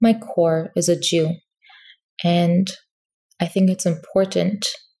my core is a Jew. And I think it's important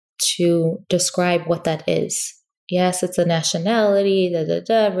to describe what that is. Yes, it's a nationality,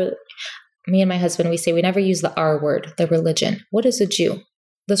 Me and my husband, we say we never use the R word, the religion. What is a Jew?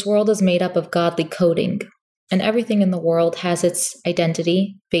 This world is made up of godly coding, and everything in the world has its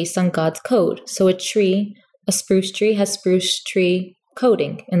identity based on God's code. So a spruce tree has spruce tree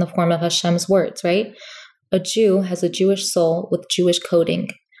coding in the form of Hashem's words, right? A Jew has a Jewish soul with Jewish coding.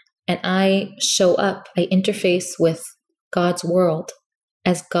 And I show up, I interface with God's world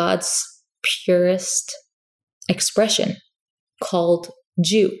as God's purest expression, called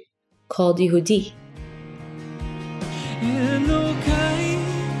Jew, called Yehudi.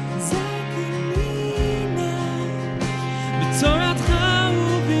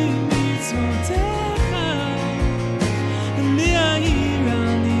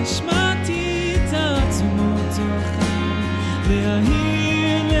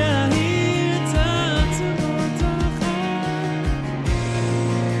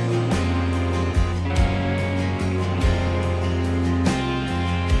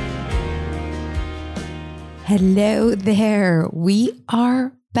 Hello there. We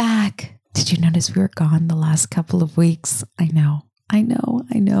are back. Did you notice we were gone the last couple of weeks? I know.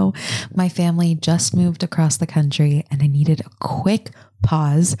 My family just moved across the country and I needed a quick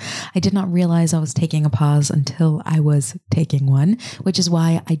pause. I did not realize I was taking a pause until I was taking one, which is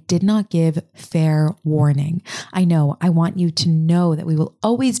why I did not give fair warning. I know, I want you to know that we will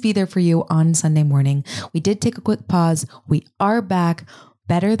always be there for you on Sunday morning. We did take a quick pause. We are back.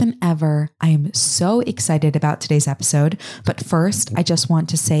 Better than ever. I am so excited about today's episode. But first, I just want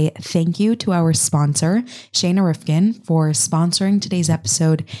to say thank you to our sponsor, Chana Rifkin, for sponsoring today's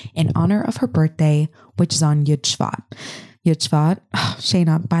episode in honor of her birthday, which is on Yud Shvat. Yud Shvat,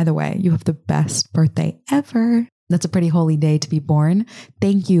 Shana, by the way, you have the best birthday ever. That's a pretty holy day to be born.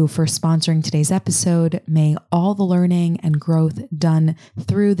 Thank you for sponsoring today's episode. May all the learning and growth done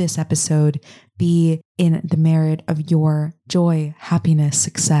through this episode be in the merit of your joy, happiness,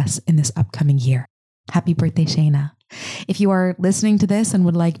 success in this upcoming year. Happy birthday, Shana. If you are listening to this and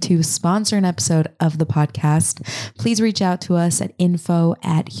would like to sponsor an episode of the podcast, please reach out to us at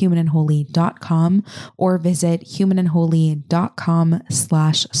info@humanandholy.com or visit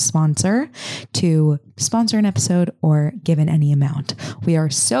humanandholy.com/sponsor to sponsor an episode or give in any amount. We are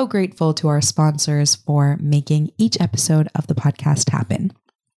so grateful to our sponsors for making each episode of the podcast happen.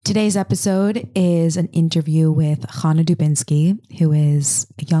 Today's episode is an interview with Chana Dubinsky, who is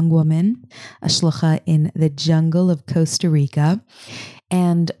a young woman, a shlucha in the jungle of Costa Rica,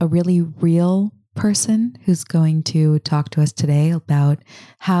 and a really real person who's going to talk to us today about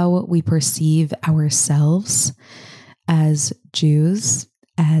how we perceive ourselves as Jews,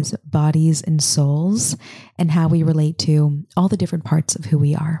 as bodies and souls, and how we relate to all the different parts of who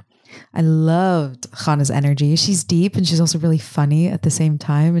we are. I loved Chana's energy. She's deep and she's also really funny at the same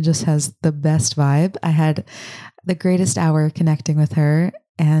time and just has the best vibe. I had the greatest hour connecting with her,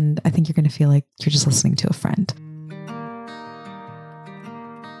 and I think you're going to feel like you're just listening to a friend.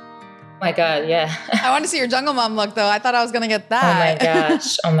 Oh my God, yeah. I want to see your jungle mom look, though. I thought I was going to get that.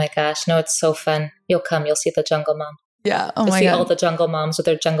 Oh my gosh. No, it's so fun. You'll see the jungle mom. Yeah. Oh You'll my see God. all the jungle moms with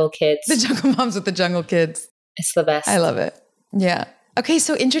their jungle kids. The jungle moms with the jungle kids. It's the best. I love it. Yeah. Okay,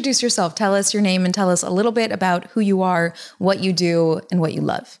 so introduce yourself. Tell us your name and tell us a little bit about who you are, what you do, and what you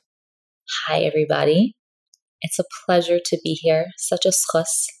love. Hi, everybody. It's a pleasure to be here. Such a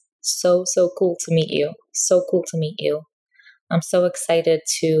schus. So cool to meet you. So cool to meet you. I'm so excited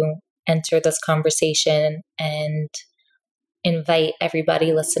to enter this conversation and invite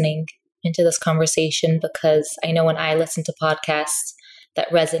everybody listening into this conversation, because I know when I listen to podcasts that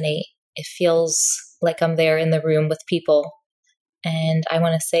resonate, it feels like I'm there in the room with people. And I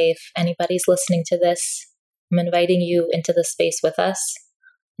want to say, if anybody's listening to this, I'm inviting you into the space with us.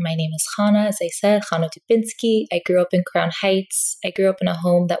 My name is Chana, as I said, Chana Dubinsky. I grew up in Crown Heights. I grew up in a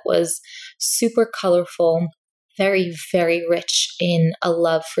home that was super colorful, very, very rich in a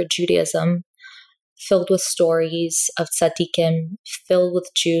love for Judaism, filled with stories of tzaddikim, filled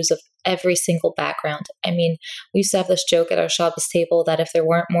with Jews of every single background. I mean, we used to have this joke at our Shabbos table that if there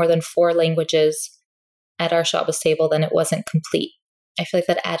weren't more than 4 languages at our Shabbos table, then it wasn't complete. I feel like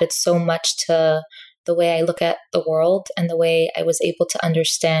that added so much to the way I look at the world and the way I was able to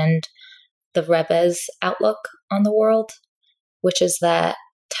understand the Rebbe's outlook on the world, which is that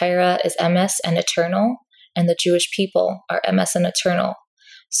Torah is emes and eternal, and the Jewish people are emes and eternal.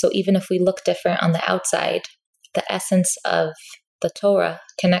 So even if we look different on the outside, the essence of the Torah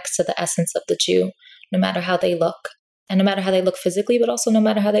connects to the essence of the Jew, no matter how they look, and no matter how they look physically, but also no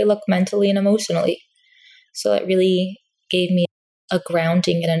matter how they look mentally and emotionally. So it really gave me a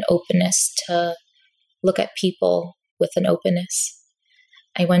grounding and an openness to look at people with an openness.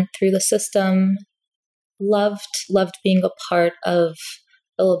 I went through the system, loved being a part of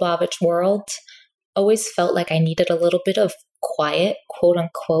the Lubavitch world. Always felt like I needed a little bit of quiet, quote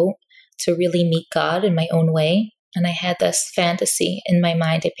unquote, to really meet God in my own way. And I had this fantasy in my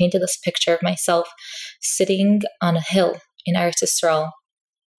mind. I painted this picture of myself sitting on a hill in Eretz Yisrael.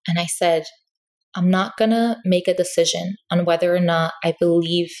 And I said, I'm not going to make a decision on whether or not I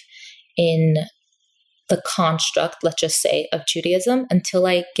believe in the construct, let's just say, of Judaism until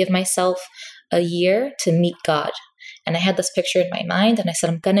I give myself a year to meet God. And I had this picture in my mind and I said,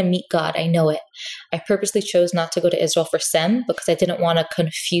 I'm going to meet God. I know it. I purposely chose not to go to Israel for SEM because I didn't want to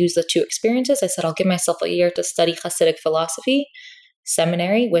confuse the two experiences. I said, I'll give myself a year to study Hasidic philosophy,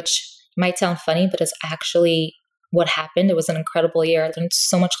 seminary, which might sound funny, but is actually what happened. It was an incredible year. I learned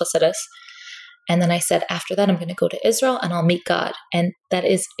so much Hasidus. And then I said, after that, I'm going to go to Israel and I'll meet God. And that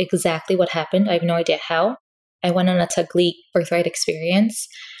is exactly what happened. I have no idea how. I went on a Taglit birthright experience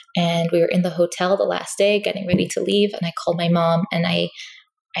and we were in the hotel the last day getting ready to leave. And I called my mom and I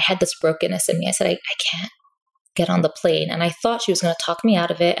had this brokenness in me. I said, I can't get on the plane. And I thought she was going to talk me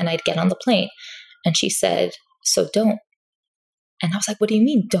out of it and I'd get on the plane. And she said, so don't. And I was like, what do you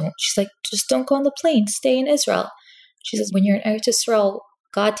mean don't? She's like, just don't go on the plane. Stay in Israel. She says, when you're in Eretz Yisrael,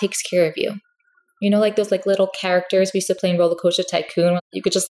 God takes care of you. You know, like those like little characters we used to play in Roller Coaster Tycoon. You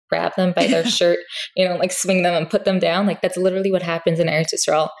could just grab them by their shirt, you know, like swing them and put them down. Like that's literally what happens in Eretz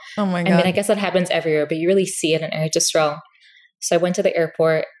Yisrael. Oh my God. I mean, I guess that happens everywhere, but you really see it in Eretz Yisrael. So I went to the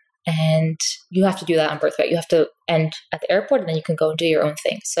airport and you have to do that on birthright. You have to end at the airport and then you can go and do your own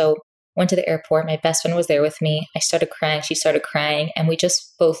thing. So went to the airport. My best friend was there with me. I started crying. She started crying. And we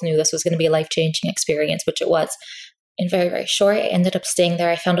just both knew this was going to be a life-changing experience, which it was. In very, very short, I ended up staying there.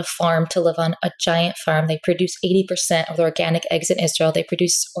 I found a farm to live on, a giant farm. They produce 80% of the organic eggs in Israel. They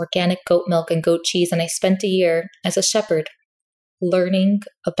produce organic goat milk and goat cheese. And I spent a year as a shepherd learning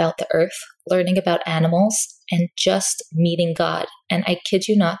about the earth, learning about animals, and just meeting God. And I kid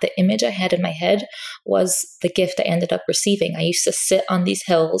you not, the image I had in my head was the gift I ended up receiving. I used to sit on these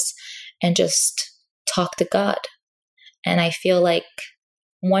hills and just talk to God. And I feel like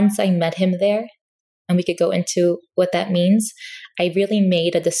once I met him there, and we could go into what that means, I really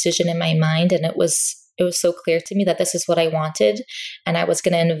made a decision in my mind, and it was so clear to me that this is what I wanted, and I was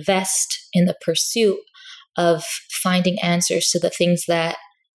going to invest in the pursuit of finding answers to the things that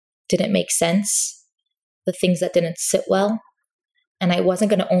didn't make sense, the things that didn't sit well, and I wasn't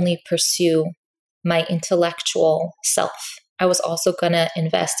going to only pursue my intellectual self. I was also going to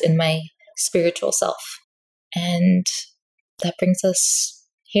invest in my spiritual self, and that brings us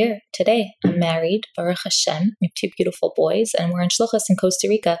here today. I'm married, Baruch Hashem. We have two beautiful boys, and we're in Shluchas in Costa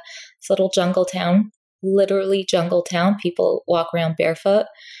Rica. It's a little jungle town, literally jungle town. People walk around barefoot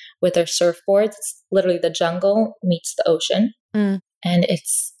with their surfboards. It's literally the jungle meets the ocean. And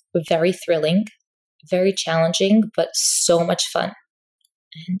it's very thrilling, very challenging, but so much fun.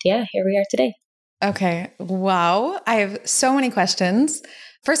 And yeah, here we are today. Okay. Wow. I have so many questions.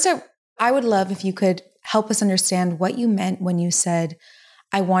 First, I would love if you could help us understand what you meant when you said,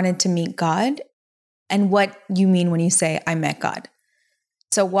 I wanted to meet God, and what you mean when you say I met God.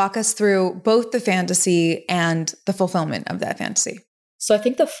 So walk us through both the fantasy and the fulfillment of that fantasy. So I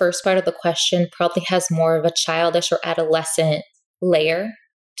think the first part of the question probably has more of a childish or adolescent layer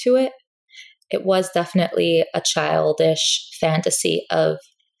to it. It was definitely a childish fantasy of,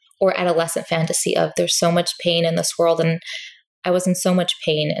 or adolescent fantasy of, there's so much pain in this world. And I was in so much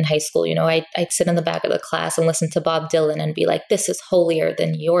pain in high school. You know, I'd sit in the back of the class and listen to Bob Dylan and be like, this is holier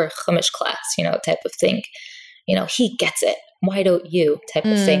than your Chumash class, you know, type of thing. You know, he gets it. Why don't you? Type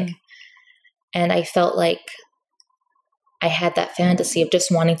of thing. And I felt like I had that fantasy of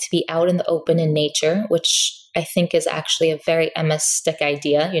just wanting to be out in the open in nature, which I think is actually a very emistic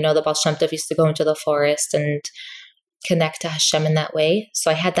idea. You know, the Baal Shem Tov used to go into the forest and connect to Hashem in that way.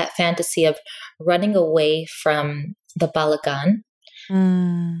 So I had that fantasy of running away from the balagan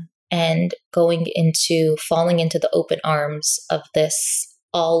and falling into the open arms of this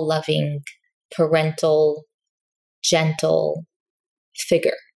all-loving, parental, gentle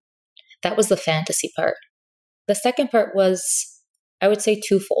figure. That was the fantasy part. The second part was, I would say,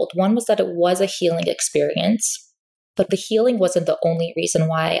 twofold. One was that it was a healing experience, but the healing wasn't the only reason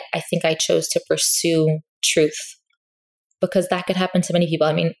why I think I chose to pursue truth, because that could happen to many people.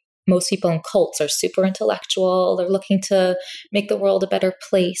 I mean, most people in cults are super intellectual. They're looking to make the world a better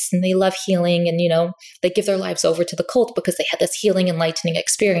place, and they love healing, and, you know, they give their lives over to the cult because they had this healing, enlightening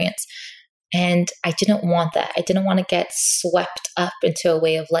experience. And I didn't want that. I didn't want to get swept up into a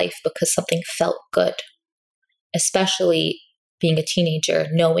way of life because something felt good, especially being a teenager,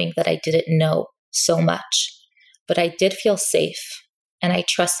 knowing that I didn't know so much. But I did feel safe, and I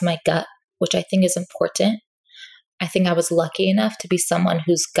trust my gut, which I think is important. I think I was lucky enough to be someone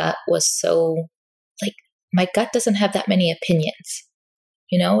whose gut was so, like, my gut doesn't have that many opinions.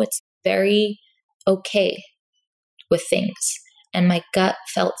 It's very okay with things. And my gut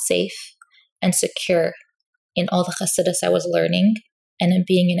felt safe and secure in all the chassidus I was learning. And in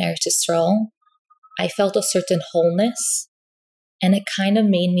being in Eretz Yisrael, I felt a certain wholeness. And it kind of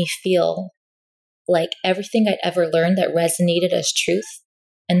made me feel like everything I'd ever learned that resonated as truth,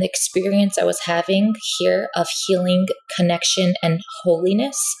 and the experience I was having here of healing, connection, and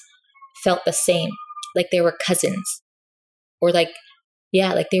holiness felt the same. Like they were cousins. Or like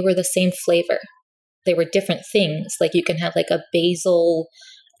they were the same flavor. They were different things. Like you can have like a basil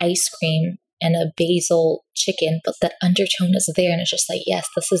ice cream and a basil chicken, but that undertone is there. And it's just like, yes,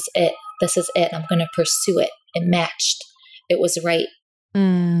 this is it. This is it. I'm going to pursue it. It matched. It was right.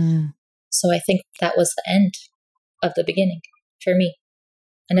 So I think that was the end of the beginning for me.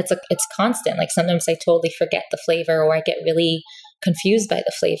 And it's constant. Like sometimes I totally forget the flavor, or I get really confused by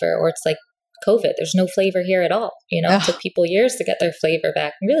the flavor, or it's like COVID. There's no flavor here at all. It took people years to get their flavor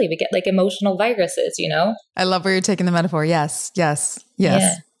back. Really, we get like emotional viruses, I love where you're taking the metaphor. Yes.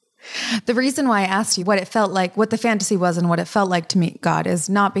 Yeah. The reason why I asked you what it felt like, what the fantasy was and what it felt like to meet God is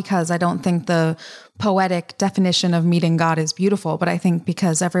not because I don't think the poetic definition of meeting God is beautiful, but I think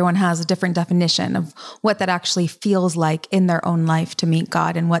because everyone has a different definition of what that actually feels like in their own life to meet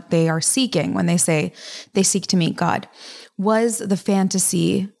God and what they are seeking when they say they seek to meet God. Was the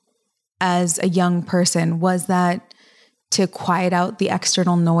fantasy as a young person, was that to quiet out the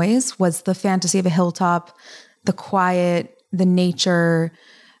external noise? Was the fantasy of a hilltop, the quiet, the nature,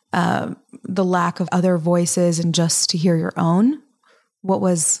 the lack of other voices and just to hear your own?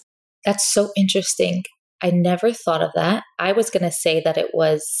 That's so interesting. I never thought of that. I was going to say that it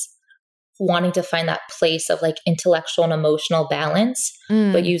was wanting to find that place of like intellectual and emotional balance,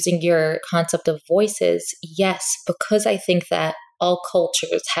 but using your concept of voices, yes, because I think that all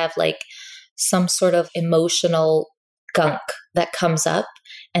cultures have like some sort of emotional gunk that comes up,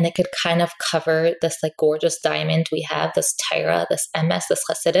 and it could kind of cover this like gorgeous diamond we have, this Torah, this emes, this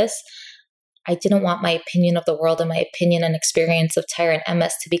Chassidus. I didn't want my opinion of the world and my opinion and experience of Torah and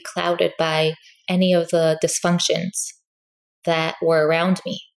emes to be clouded by any of the dysfunctions that were around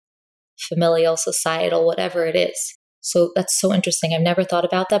me, familial, societal, whatever it is. So that's so interesting. I've never thought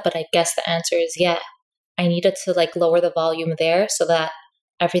about that, but I guess the answer is yeah. I needed to like lower the volume there so that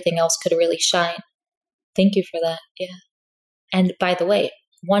everything else could really shine. Thank you for that. Yeah. And by the way,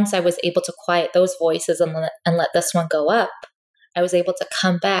 once I was able to quiet those voices and let this one go up, I was able to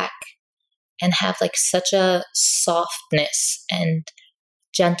come back and have like such a softness and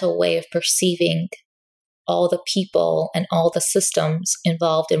gentle way of perceiving all the people and all the systems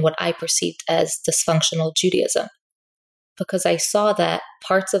involved in what I perceived as dysfunctional Judaism. Because I saw that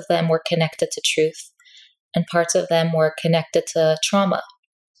parts of them were connected to truth and parts of them were connected to trauma,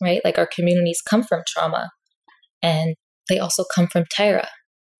 right? Like our communities come from trauma and they also come from Torah.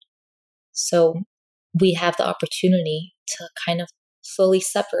 So we have the opportunity to kind of slowly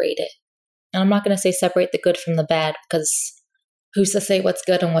separate it. And I'm not going to say separate the good from the bad, because who's to say what's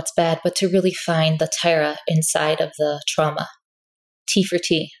good and what's bad, but to really find the Torah inside of the trauma. T for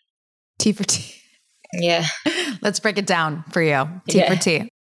T. T for T. Yeah. Let's break it down for you. T for T.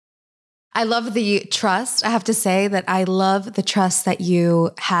 I love the trust. I have to say that I love the trust that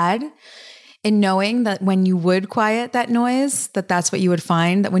you had in knowing that when you would quiet that noise, that's what you would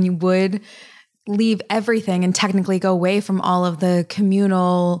find, that when you would leave everything and technically go away from all of the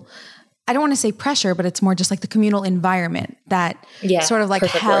communal, I don't want to say pressure, but it's more just like the communal environment that sort of like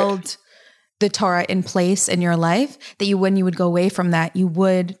held the Torah in place in your life, that when you would go away from that, you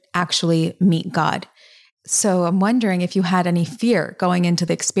would actually meet God. So I'm wondering if you had any fear going into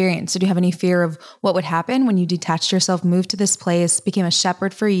the experience. Did you have any fear of what would happen when you detached yourself, moved to this place, became a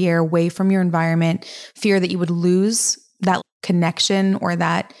shepherd for a year away from your environment, fear that you would lose that connection or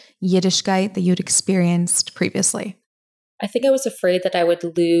that Yiddishkeit that you'd experienced previously? I think I was afraid that I would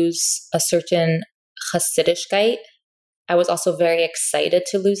lose a certain Hasidishkeit. I was also very excited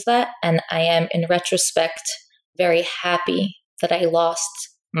to lose that. And I am, in retrospect, very happy that I lost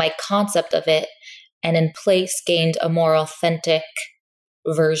my concept of it and in place gained a more authentic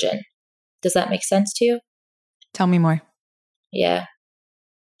version. Does that make sense to you? Tell me more. Yeah.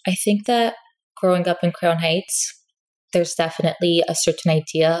 I think that growing up in Crown Heights, there's definitely a certain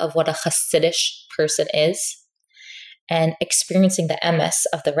idea of what a Hasidic person is. And experiencing the emes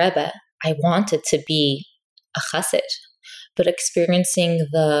of the Rebbe, I wanted to be a Hasid, but experiencing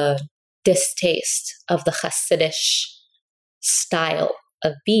the distaste of the Hasidic style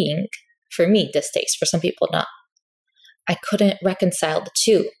of being, for me, distaste, for some people, not. I couldn't reconcile the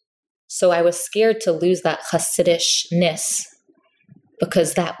two. So I was scared to lose that Hasidishness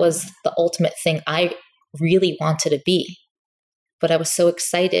because that was the ultimate thing I really wanted to be. But I was so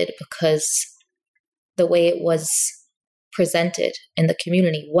excited because the way it was presented in the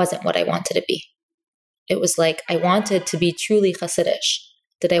community wasn't what I wanted to be. It was like I wanted to be truly Hasidish.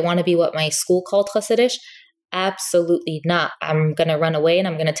 Did I want to be what my school called Hasidish? Absolutely not. I'm going to run away and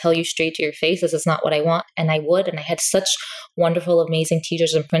I'm going to tell you straight to your face, this is not what I want. And I would. And I had such wonderful, amazing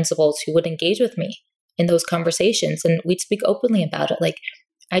teachers and principals who would engage with me in those conversations. And we'd speak openly about it. Like,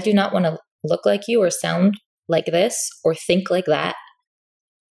 I do not want to look like you or sound like this or think like that.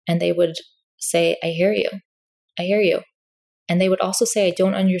 And they would say, I hear you. I hear you. And they would also say, I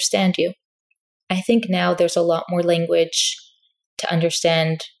don't understand you. I think now there's a lot more language to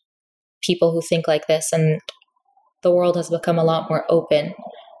understand people who think like this, and the world has become a lot more open.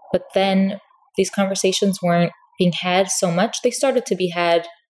 But then these conversations weren't being had so much. They started to be had,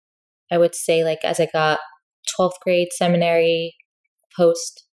 I would say, like as I got 12th grade, seminary,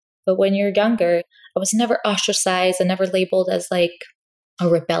 post. But when you're younger, I was never ostracized and never labeled as like a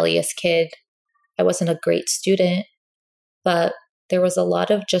rebellious kid. I wasn't a great student, but there was a lot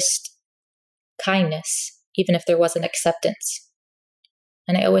of just kindness, even if there wasn't acceptance.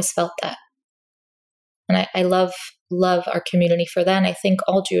 And I always felt that. And I love our community for that. And I think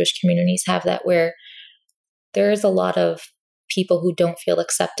all Jewish communities have that, where there is a lot of people who don't feel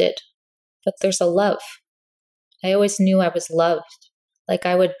accepted, but there's a love. I always knew I was loved. Like,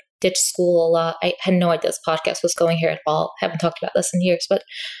 I would ditch school a lot. I had no idea this podcast was going here at all. I haven't talked about this in years, but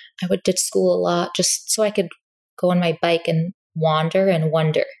I would ditch school a lot just so I could go on my bike and wander and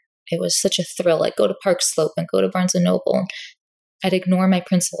wonder. It was such a thrill. Like, go to Park Slope and go to Barnes & Noble. And I'd ignore my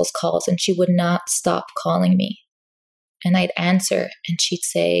principal's calls and she would not stop calling me. And I'd answer and she'd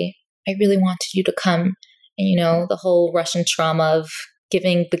say, I really wanted you to come. And, you know, the whole Russian trauma of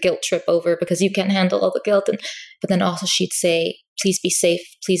giving the guilt trip over because you can't handle all the guilt. But then also she'd say, please be safe.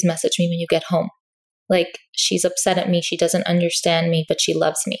 Please message me when you get home. Like, she's upset at me. She doesn't understand me, but she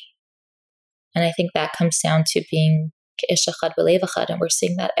loves me. And I think that comes down to being Ke'ish Echad B'Lev Echad. And we're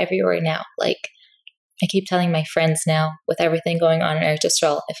seeing that everywhere now. Like, I keep telling my friends now, with everything going on in Eretz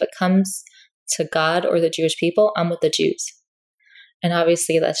Yisrael, if it comes to God or the Jewish people, I'm with the Jews. And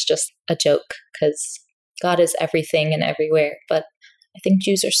obviously that's just a joke because God is everything and everywhere. But I think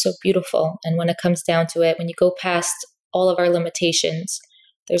Jews are so beautiful. And when it comes down to it, when you go past all of our limitations,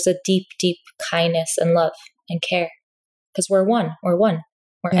 there's a deep, deep kindness and love and care. Because we're one. We're one.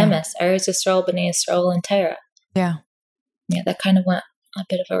 We're Emes, Eretz Yisrael, B'nai Yisrael, and Torah. Yeah. Yeah, that kind of went a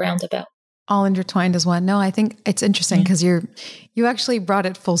bit of a roundabout. All intertwined as one. No, I think it's interesting because you actually brought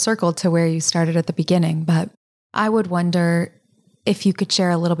it full circle to where you started at the beginning. But I would wonder if you could share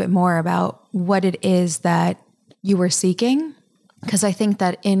a little bit more about what it is that you were seeking. Because I think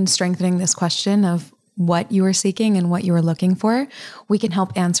that in strengthening this question of what you were seeking and what you were looking for, we can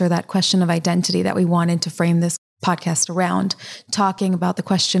help answer that question of identity that we wanted to frame this podcast around, talking about the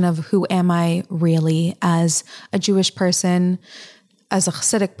question of who am I really as a Jewish person, as a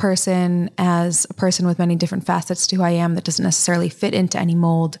Hasidic person, as a person with many different facets to who I am that doesn't necessarily fit into any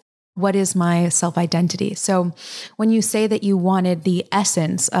mold. What is my self-identity? So when you say that you wanted the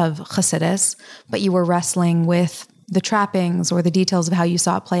essence of Hasidus, but you were wrestling with the trappings or the details of how you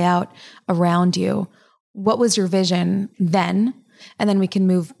saw it play out around you, what was your vision then? And then we can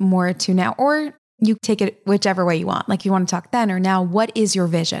move more to now, or you take it whichever way you want. Like, you want to talk then or now, what is your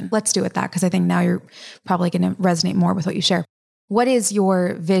vision? Let's do it that, because I think now you're probably going to resonate more with what you share. What is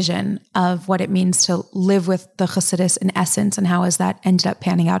your vision of what it means to live with the Hasidus in essence, and how has that ended up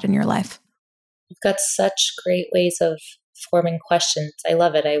panning out in your life? You've got such great ways of forming questions. I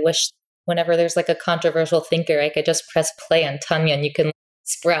love it. I wish whenever there's like a controversial thinker, I could just press play on Tanya and you can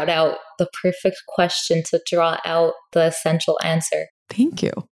sprout out the perfect question to draw out the essential answer. Thank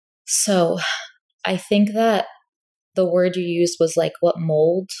you. So I think that the word you used was like, what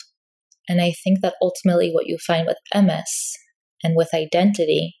mold? And I think that ultimately what you find with MS and with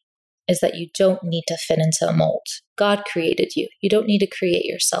identity is that you don't need to fit into a mold. God created you. You don't need to create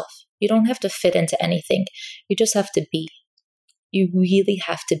yourself. You don't have to fit into anything. You just have to be. You really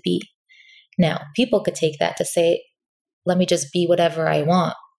have to be. Now, people could take that to say, let me just be whatever I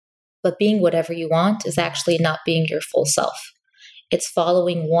want. But being whatever you want is actually not being your full self. It's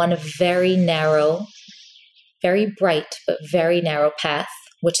following one very narrow, very bright, but very narrow path,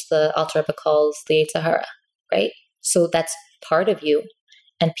 which the Alter Rebbe calls the Yetzer Hara, right? So that's part of you.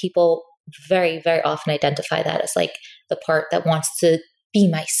 And people very, very often identify that as like the part that wants to be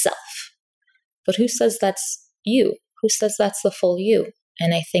myself. But who says that's you? who says that's the full you?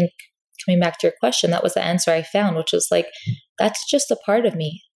 And I think coming back to your question, that was the answer I found, which was like, that's just a part of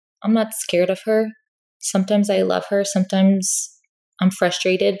me. I'm not scared of her. Sometimes I love her. Sometimes I'm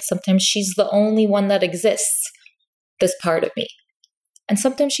frustrated. Sometimes she's the only one that exists, this part of me. And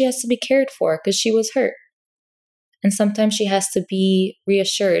sometimes she has to be cared for because she was hurt. And sometimes she has to be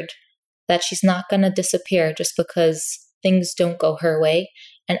reassured that she's not going to disappear just because things don't go her way.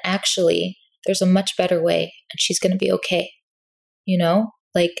 And actually, there's a much better way and she's going to be okay. You know,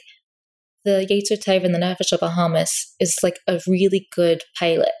 like the Yetzer Tov and the Nefesh Bahamas is like a really good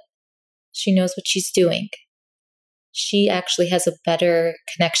pilot. She knows what she's doing. She actually has a better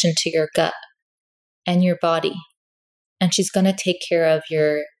connection to your gut and your body. And she's going to take care of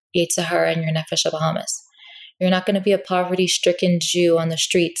your Yetzer Hara and your Nefesh Bahamas. You're not going to be a poverty-stricken Jew on the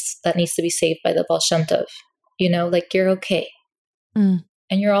streets that needs to be saved by the Baal Shem Tov. You know, like you're okay. Mm.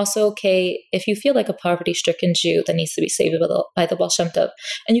 And you're also okay if you feel like a poverty-stricken Jew that needs to be saved by the Baal Shem Tov.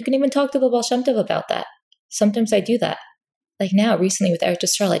 And you can even talk to the Baal Shem Tov about that. Sometimes I do that. Like now, recently with Eretz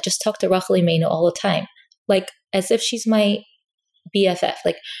Yisrael, I just talk to Rachel Imeinu all the time. Like as if she's my BFF.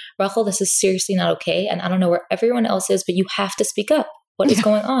 Like, Rachel, this is seriously not okay. And I don't know where everyone else is, but you have to speak up. What is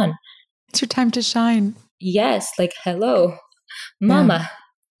going on? It's your time to shine. Yes. Like, hello, mama,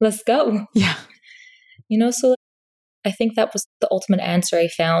 let's go. Yeah. You know, so I think that was the ultimate answer I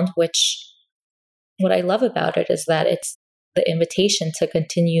found, which what I love about it is that it's the invitation to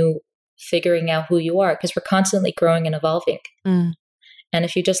continue figuring out who you are, because we're constantly growing and evolving. Mm. And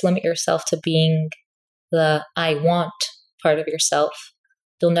if you just limit yourself to being the I want part of yourself,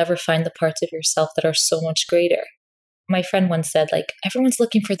 you'll never find the parts of yourself that are so much greater. My friend once said, like, everyone's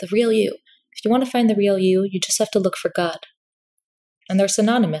looking for the real you. If you want to find the real you, you just have to look for God. And they're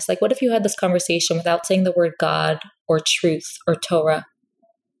synonymous. Like, what if you had this conversation without saying the word God or truth or Torah?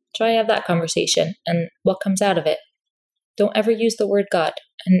 Try have that conversation, and what comes out of it? Don't ever use the word God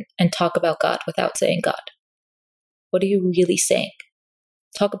and talk about God without saying God. What are you really saying?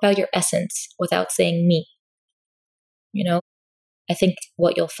 Talk about your essence without saying me. You know, I think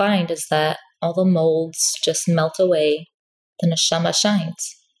what you'll find is that all the molds just melt away. The neshama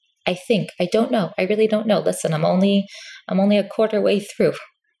shines. I think. I don't know. I really don't know. Listen, I'm only a quarter way through.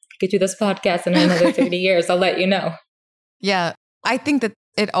 I could do this podcast in another 30 years. I'll let you know. Yeah. I think that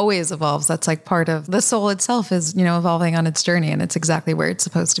it always evolves. That's like part of the soul itself is, you know, evolving on its journey, and it's exactly where it's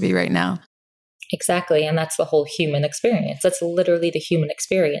supposed to be right now. Exactly. And that's the whole human experience. That's literally the human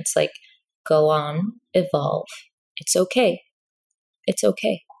experience. Like, go on, evolve. It's okay. It's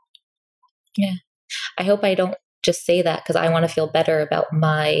okay. Yeah. I hope I don't just say that because I want to feel better about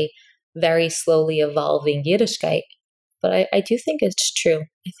my very slowly evolving Yiddishkeit. But I do think it's true.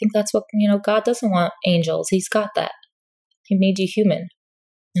 I think that's what, you know, God doesn't want angels. He's got that. He made you human.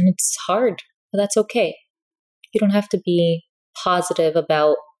 And it's hard, but that's okay. You don't have to be positive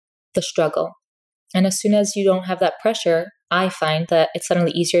about the struggle. And as soon as you don't have that pressure, I find that it's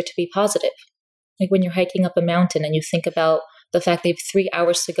suddenly easier to be positive. Like when you're hiking up a mountain and you think about the fact that you have 3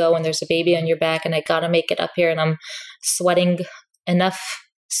 hours to go and there's a baby on your back and I got to make it up here and I'm sweating enough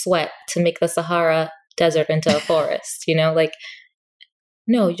sweat to make the Sahara desert into a forest, you know, like,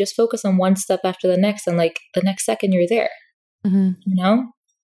 no, you just focus on one step after the next. And like the next second you're there, you know,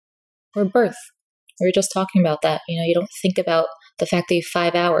 or birth. We were just talking about that. You know, you don't think about the fact that you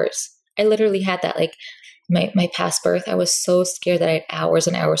have 5 hours. I literally had that, like my past birth. I was so scared that I had hours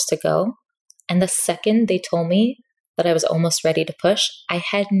and hours to go. And the second they told me that I was almost ready to push, I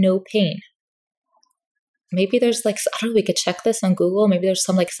had no pain. Maybe there's like, I don't know, we could check this on Google. Maybe there's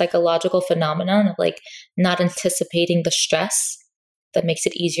some like psychological phenomenon of like not anticipating the stress that makes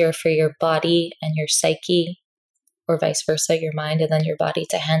it easier for your body and your psyche, or vice versa, your mind and then your body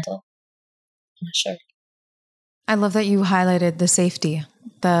to handle. I'm not sure. I love that you highlighted the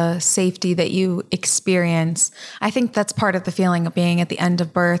safety that you experience. I think that's part of the feeling of being at the end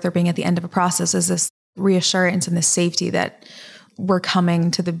of birth or being at the end of a process, is this reassurance and this safety that we're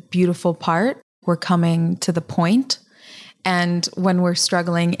coming to the beautiful part. We're coming to the point. And when we're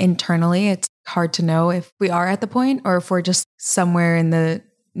struggling internally, it's hard to know if we are at the point or if we're just somewhere in the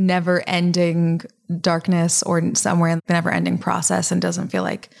never-ending darkness or somewhere in the never-ending process and doesn't feel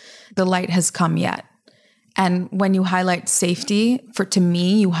like the light has come yet. And when you highlight safety, to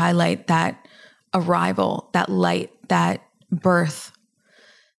me, you highlight that arrival, that light, that birth,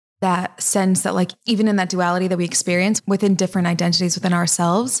 that sense that like, even in that duality that we experience within different identities within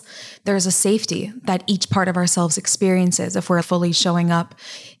ourselves, there's a safety that each part of ourselves experiences if we're fully showing up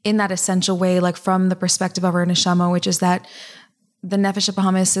in that essential way, like from the perspective of our neshama, which is that the Nefesh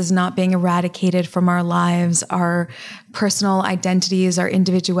Bahamis is not being eradicated from our lives. Our personal identities, our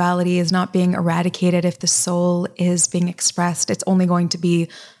individuality is not being eradicated. If the soul is being expressed, it's only going to be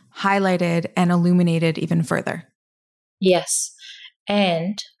highlighted and illuminated even further. Yes.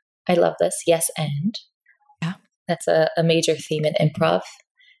 And I love this. Yes. And yeah, that's a major theme in improv.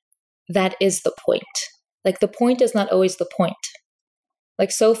 That is the point. Like the point is not always the point.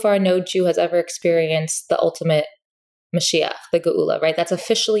 Like so far, no Jew has ever experienced the ultimate Mashiach, the Geula, right? That's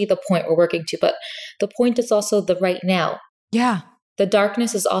officially the point we're working to. But the point is also the right now. Yeah. The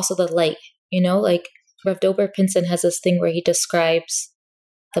darkness is also the light, you know? Like Rav Dober Pinson has this thing where he describes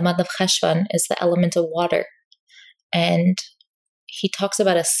the month of Cheshvan is the element of water. And he talks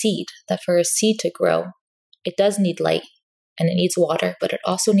about a seed, that for a seed to grow, it does need light and it needs water, but it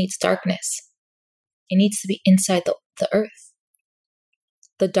also needs darkness. It needs to be inside the earth.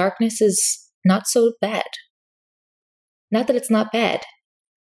 The darkness is not so bad. Not that it's not bad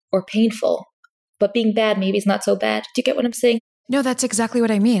or painful, but being bad maybe is not so bad. Do you get what I'm saying? No, that's exactly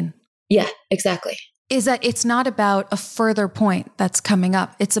what I mean. Yeah, exactly. Is that it's not about a further point that's coming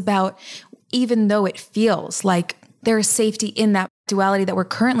up. It's about, even though it feels like there is safety in that duality that we're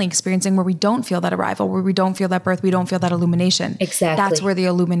currently experiencing, where we don't feel that arrival, where we don't feel that birth, we don't feel that illumination. Exactly. That's where the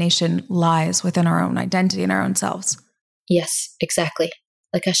illumination lies, within our own identity and our own selves. Yes, exactly.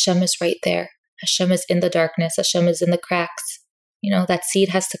 Like Hashem is right there. Hashem is in the darkness. Hashem is in the cracks. You know, that seed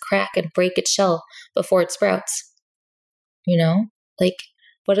has to crack and break its shell before it sprouts. You know, like,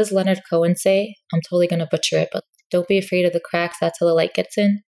 what does Leonard Cohen say? I'm totally going to butcher it, but don't be afraid of the cracks. That's how the light gets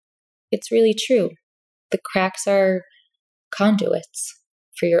in. It's really true. The cracks are conduits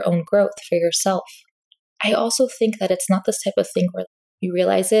for your own growth, for yourself. I also think that it's not this type of thing where you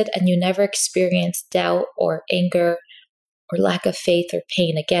realize it and you never experience doubt or anger or lack of faith or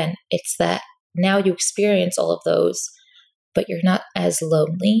pain again. It's that now you experience all of those, but you're not as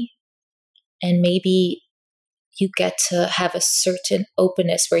lonely. And maybe you get to have a certain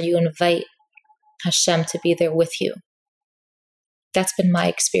openness where you invite Hashem to be there with you. That's been my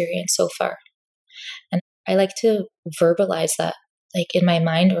experience so far. And I like to verbalize that, like in my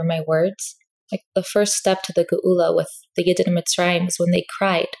mind or my words. Like the first step to the Geula with the Yidden in Mitzrayim is when they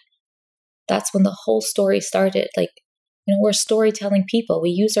cried. That's when the whole story started. Like, you know, we're storytelling people.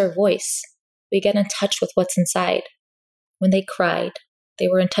 We use our voice. We get in touch with what's inside. When they cried, they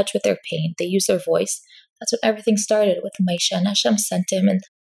were in touch with their pain. They used their voice. That's when everything started with Moshe, and Hashem sent him. And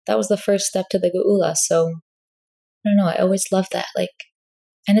that was the first step to the Geula. So, I don't know. I always love that. Like,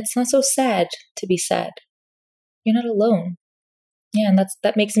 and it's not so sad to be sad. You're not alone. Yeah, and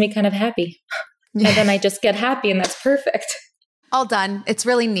that makes me kind of happy. And then I just get happy, and that's perfect. All done. It's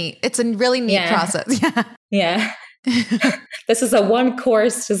really neat. It's a really neat process. Yeah. This is a one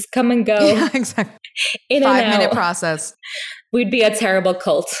course, just come and go. Yeah, exactly. In 5-minute process. We'd be a terrible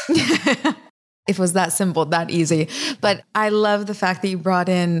cult. If it was that simple, that easy. But I love the fact that you brought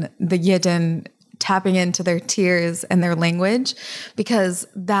in the Yidden tapping into their tears and their language, because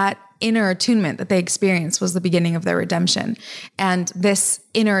that inner attunement that they experienced was the beginning of their redemption. And this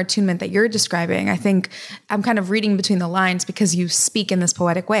inner attunement that you're describing, I think I'm kind of reading between the lines because you speak in this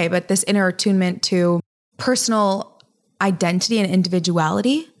poetic way, but this inner attunement to personal identity and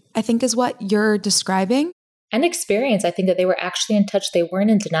individuality, I think is what you're describing. And experience. I think that they were actually in touch. They weren't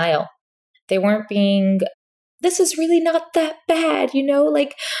in denial. They weren't being, this is really not that bad, you know,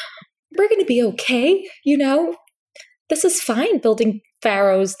 like, we're going to be okay, you know? This is fine building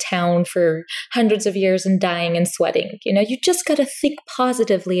Pharaoh's town for hundreds of years and dying and sweating. You know, you just got to think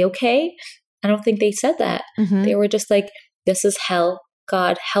positively, okay? I don't think they said that. Mm-hmm. They were just like, this is hell.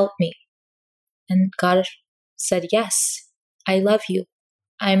 God, help me. And God said, yes, I love you.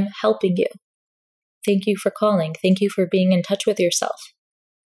 I'm helping you. Thank you for calling. Thank you for being in touch with yourself.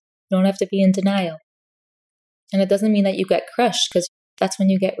 You don't have to be in denial. And it doesn't mean that you get crushed, because that's when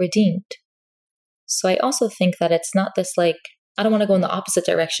you get redeemed. So I also think that it's not this like, I don't want to go in the opposite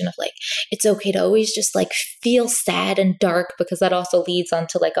direction of like, it's okay to always just like feel sad and dark, because that also leads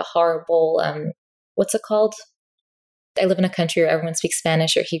onto like a horrible, what's it called? I live in a country where everyone speaks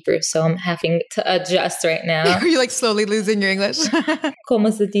Spanish or Hebrew, so I'm having to adjust right now. Are you like slowly losing your English? Como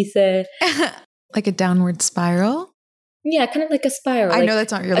se dice? Like a downward spiral? Yeah, kind of like a spiral. I like know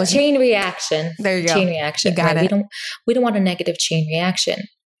that's not your a chain reaction. There you go. Chain reaction. You got it. We don't want a negative chain reaction.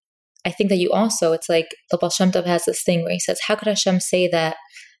 I think that you also, it's like the Baal Shem Tov has this thing where he says, how could Hashem say that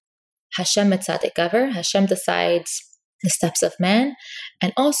Hashem etzadik gaver? Hashem decides the steps of man,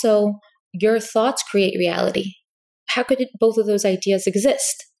 and also your thoughts create reality. How could both of those ideas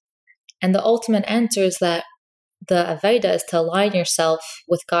exist? And the ultimate answer is that the Avaida is to align yourself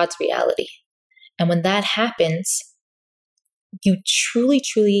with God's reality. And when that happens, you truly,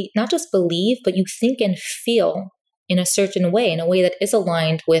 truly not just believe, but you think and feel in a certain way, in a way that is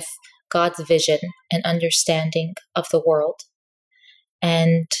aligned with God's vision and understanding of the world.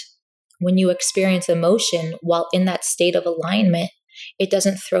 And when you experience emotion while in that state of alignment, it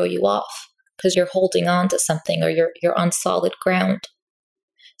doesn't throw you off because you're holding on to something or you're on solid ground.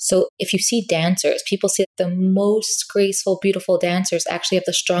 So if you see dancers, people say the most graceful, beautiful dancers actually have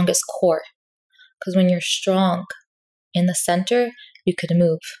the strongest core. Because when you're strong in the center, you could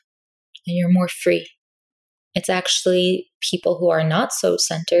move and you're more free. It's actually people who are not so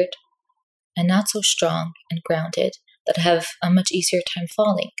centered and not so strong and grounded that have a much easier time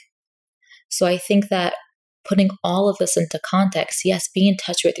falling. So I think that putting all of this into context, yes, be in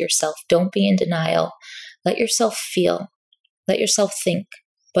touch with yourself. Don't be in denial. Let yourself feel. Let yourself think.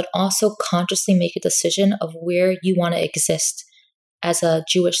 But also consciously make a decision of where you want to exist as a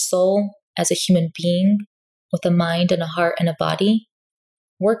Jewish soul, as a human being, with a mind and a heart and a body.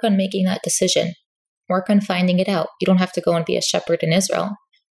 Work on making that decision. Work on finding it out. You don't have to go and be a shepherd in Israel.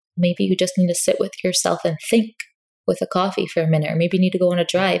 Maybe you just need to sit with yourself and think with a coffee for a minute. Or maybe you need to go on a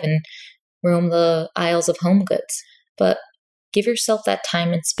drive and roam the aisles of home goods. But give yourself that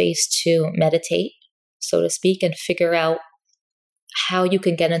time and space to meditate, so to speak, and figure out how you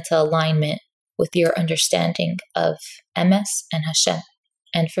can get into alignment with your understanding of Emes and Hashem.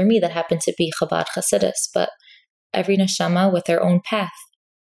 And for me, that happened to be Chabad Hasidus, but every neshama with their own path.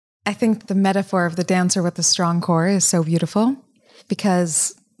 I think the metaphor of the dancer with the strong core is so beautiful,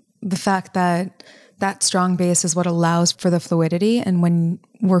 because the fact that that strong base is what allows for the fluidity. And when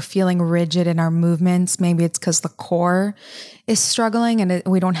we're feeling rigid in our movements, maybe it's because the core is struggling, and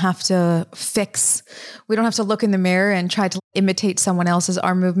we don't have to look in the mirror and try to imitate someone else's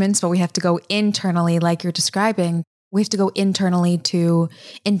arm movements, but we have to go internally, like you're describing. We have to go internally to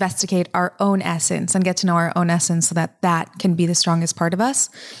investigate our own essence and get to know our own essence so that that can be the strongest part of us.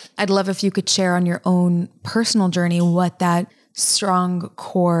 I'd love if you could share on your own personal journey what that strong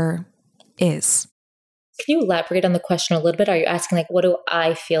core is. Can you elaborate on the question a little bit? Are you asking, like, what do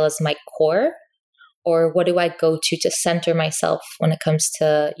I feel as my core? Or what do I go to center myself when it comes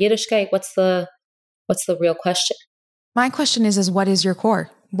to Yiddishkeit? What's the real question? My question is what is your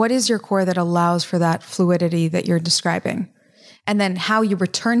core? What is your core that allows for that fluidity that you're describing? And then how you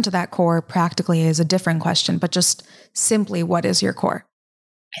return to that core practically is a different question, but just simply, what is your core?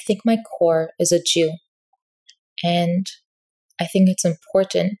 I think my core is a Jew. And I think it's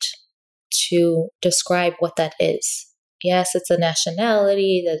important to describe what that is. Yes, it's a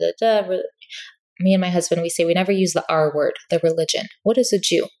nationality, Me and my husband, we say we never use the R word, the religion. What is a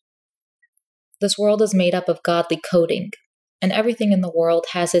Jew? This world is made up of godly coding, and everything in the world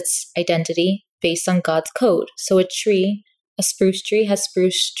has its identity based on God's code. So a spruce tree has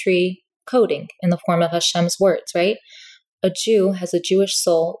spruce tree coding in the form of Hashem's words, right? A Jew has a Jewish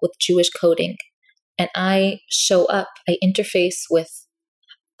soul with Jewish coding. And I show up, I interface with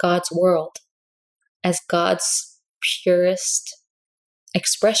God's world as God's purest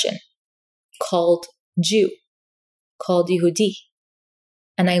expression, called Jew, called Yehudi.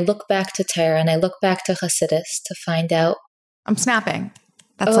 And I look back to Torah and I look back to Hasidus to find out. I'm snapping.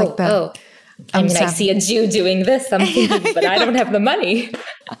 That's I see a Jew doing this. I'm thinking, but I don't have the money.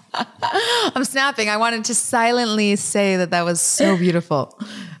 I'm snapping. I wanted to silently say that was so beautiful,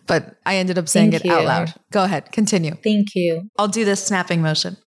 but I ended up saying it out loud. Go ahead. Continue. Thank you. I'll do this snapping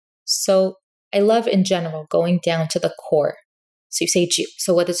motion. So I love in general going down to the core. So you say Jew.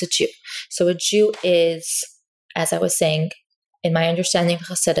 So what is a Jew? So a Jew is, as I was saying, in my understanding of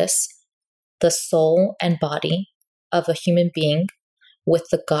Hasidus, the soul and body of a human being with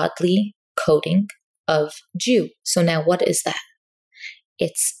the godly coding of Jew. So now what is that?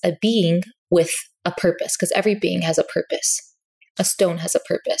 It's a being with a purpose, because every being has a purpose. A stone has a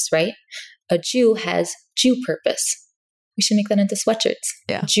purpose, right? A Jew has Jew purpose. We should make that into sweatshirts.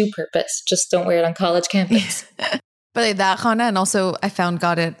 Yeah. Jew purpose. Just don't wear it on college campus. But like that, Chana, and also I found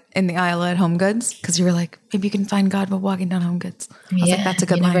God in the aisle at Home Goods, because you were like, maybe you can find God while walking down Home Goods. I was like, that's a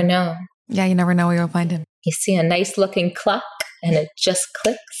good line. You never know. Yeah, you never know where you'll find him. You see a nice looking clock and it just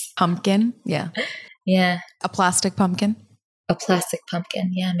clicks. Pumpkin. Yeah. Yeah. A plastic pumpkin. A plastic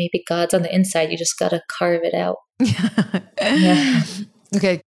pumpkin. Yeah. Maybe God's on the inside. You just got to carve it out. Yeah.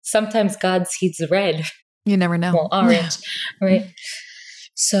 Okay. Sometimes God seeds red. You never know. Well, orange. Right.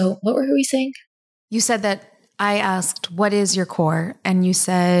 So what were we saying? You said that I asked, what is your core? And you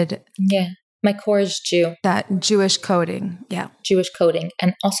said... Yeah. My core is Jew. That Jewish coding. Yeah. Jewish coding.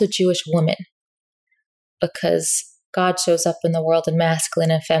 And also Jewish woman. Because God shows up in the world in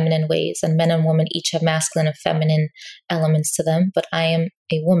masculine and feminine ways. And men and women each have masculine and feminine elements to them. But I am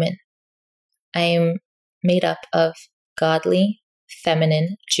a woman. I am made up of godly,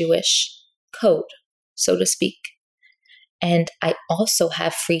 feminine, Jewish code, so to speak. And I also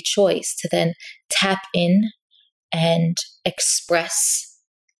have free choice to then tap in and express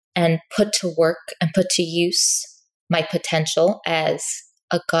and put to work and put to use my potential as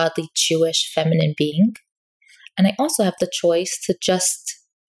a godly Jewish feminine being. And I also have the choice to just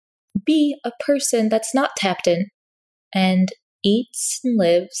be a person that's not tapped in and eats and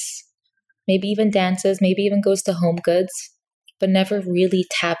lives, maybe even dances, maybe even goes to Home Goods, but never really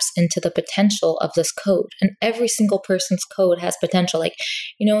taps into the potential of this code. And every single person's code has potential. Like,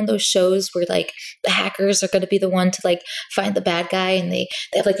 in those shows where like the hackers are going to be the one to like find the bad guy, and they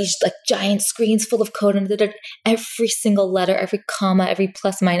have like these like giant screens full of code, and every single letter, every comma, every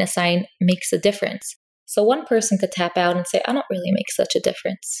plus minus sign makes a difference. So one person could tap out and say, I don't really make such a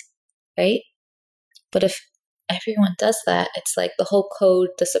difference, right? But if everyone does that, it's like the whole code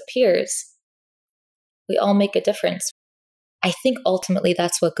disappears. We all make a difference. I think ultimately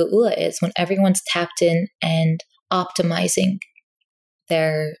that's what Geula is, when everyone's tapped in and optimizing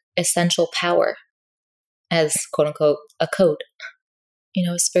their essential power as, quote unquote, a code,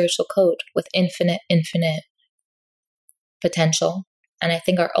 a spiritual code with infinite potential. And I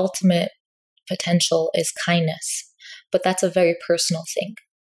think our ultimate potential is kindness, but that's a very personal thing.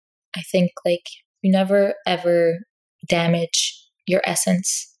 I think like you never ever damage your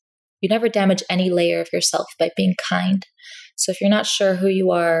essence. You never damage any layer of yourself by being kind. So if you're not sure who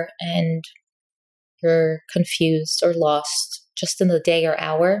you are and you're confused or lost just in the day or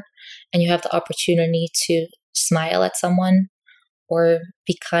hour, and you have the opportunity to smile at someone or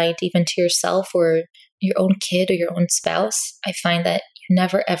be kind even to yourself or your own kid or your own spouse, I find that you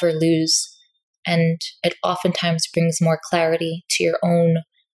never ever lose. And it oftentimes brings more clarity to your own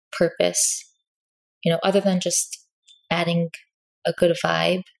purpose, other than just adding a good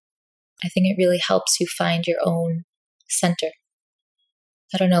vibe. I think it really helps you find your own center.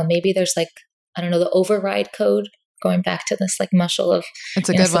 I don't know, maybe there's like, the override code, going back to this like mushal of it's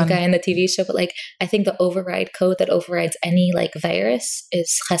a good some one. guy in the TV show, but like I think the override code that overrides any like virus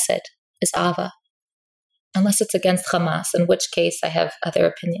is chesed, is ava. Unless it's against Hamas, in which case I have other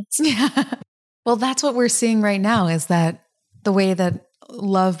opinions. Yeah. Well, that's what we're seeing right now, is that the way that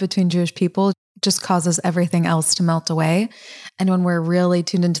love between Jewish people just causes everything else to melt away. And when we're really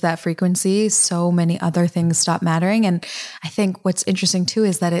tuned into that frequency, so many other things stop mattering. And I think what's interesting too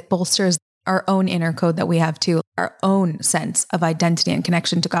is that it bolsters our own inner code that we have too, our own sense of identity and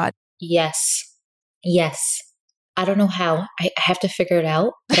connection to God. Yes. I don't know how. I have to figure it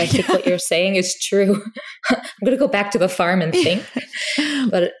out, but I think what you're saying is true. I'm going to go back to the farm and think.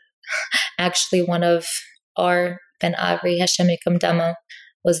 But actually, one of our Ben Avri, Hashem Yikam Dama,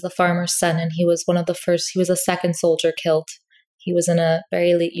 was the farmer's son, and he was one of the first. He was a second soldier killed. He was in a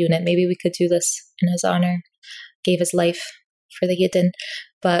very elite unit. Maybe we could do this in his honor. Gave his life for the Yidden.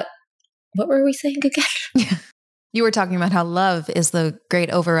 But what were we saying again? Yeah. You were talking about how love is the great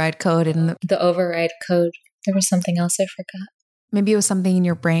override code. And the override code. There was something else I forgot. Maybe it was something in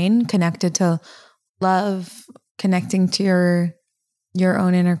your brain connected to love, connecting to your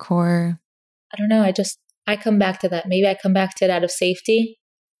own inner core. I don't know. I come back to that. Maybe I come back to it out of safety.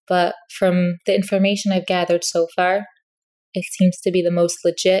 But from the information I've gathered so far, it seems to be the most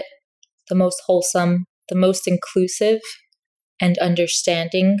legit, the most wholesome, the most inclusive and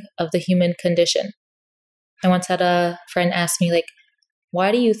understanding of the human condition. I once had a friend ask me, like,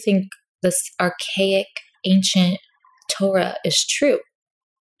 why do you think this archaic, ancient Torah is true?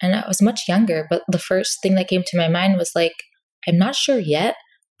 And I was much younger, but the first thing that came to my mind was like, I'm not sure yet,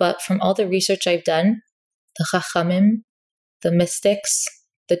 but from all the research I've done, the Chachamim, the mystics,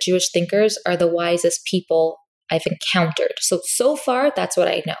 the Jewish thinkers are the wisest people I've encountered. So far, that's what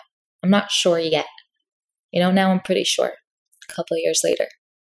I know. I'm not sure yet. Now I'm pretty sure a couple of years later.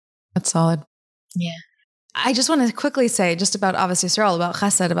 That's solid. Yeah. I just want to quickly say just about Avos Yisrael, about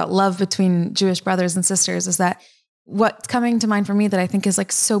chesed, about love between Jewish brothers and sisters, is that what's coming to mind for me that I think is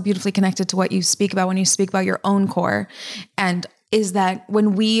like so beautifully connected to what you speak about when you speak about your own core, and is that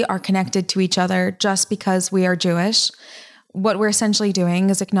when we are connected to each other just because we are Jewish, what we're essentially doing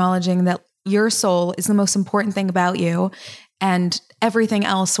is acknowledging that your soul is the most important thing about you, and everything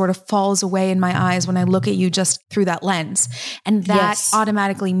else sort of falls away in my eyes when I look at you just through that lens. And that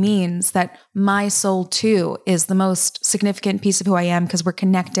automatically means that my soul too is the most significant piece of who I am, because we're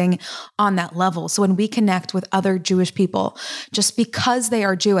connecting on that level. So when we connect with other Jewish people, just because they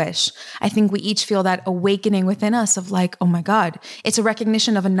are Jewish, I think we each feel that awakening within us of like, oh my God, it's a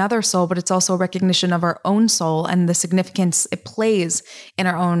recognition of another soul, but it's also a recognition of our own soul and the significance it plays in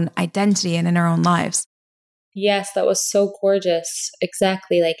our own identity and in our own lives. Yes, that was so gorgeous.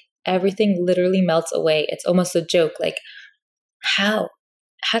 Exactly. Like everything literally melts away. It's almost a joke. Like, how?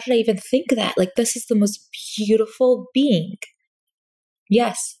 How did I even think that? Like, this is the most beautiful being.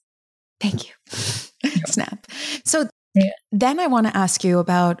 Yes. Thank you. Snap. So Yeah. then I want to ask you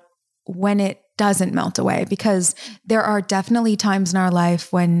about when it doesn't melt away, because there are definitely times in our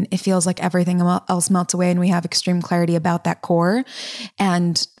life when it feels like everything else melts away and we have extreme clarity about that core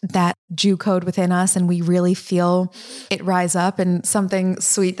and that Jew code within us, and we really feel it rise up. And something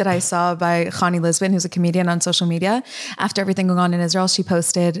sweet that I saw by Chani Lisbon, who's a comedian on social media, after everything going on in Israel, she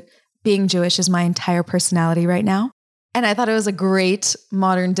posted, "Being Jewish is my entire personality right now." And I thought it was a great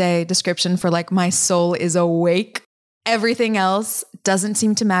modern day description for like, my soul is awake. Everything else doesn't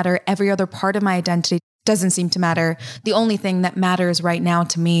seem to matter. Every other part of my identity doesn't seem to matter. The only thing that matters right now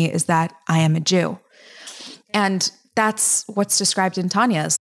to me is that I am a Jew. And that's what's described in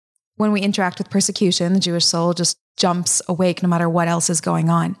Tanya's. When we interact with persecution, the Jewish soul just jumps awake no matter what else is going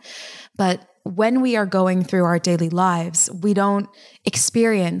on. But when we are going through our daily lives, we don't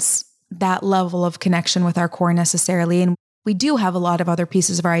experience that level of connection with our core necessarily. And we do have a lot of other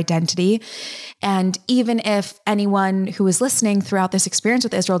pieces of our identity. And even if anyone who is listening throughout this experience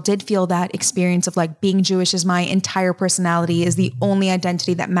with Israel did feel that experience of like, being Jewish is my entire personality, is the only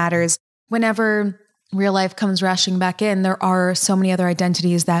identity that matters, whenever real life comes rushing back in, there are so many other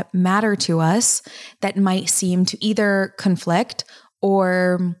identities that matter to us that might seem to either conflict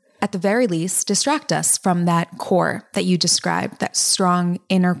or, at the very least, distract us from that core that you described, that strong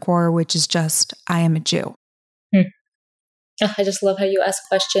inner core, which is just, I am a Jew. I just love how you ask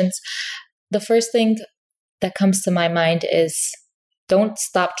questions. The first thing that comes to my mind is, don't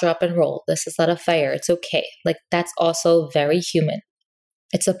stop, drop, and roll. This is not a fire. It's okay. Like, that's also very human.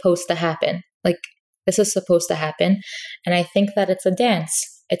 It's supposed to happen. Like, this is supposed to happen. And I think that it's a dance.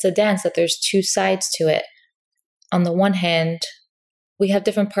 It's a dance that there's two sides to it. On the one hand, we have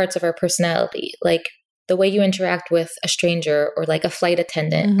different parts of our personality. Like, the way you interact with a stranger or like a flight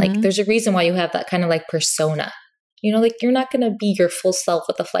attendant, like, there's a reason why you have that kind of like persona. You know, like, you're not going to be your full self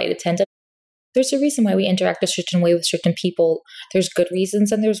with a flight attendant. There's a reason why we interact a certain way with certain people. There's good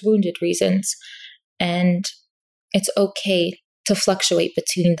reasons and there's wounded reasons. And it's okay to fluctuate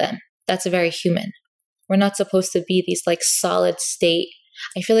between them. That's very human. We're not supposed to be these like solid state.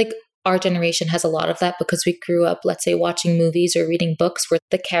 I feel like our generation has a lot of that because we grew up, let's say, watching movies or reading books where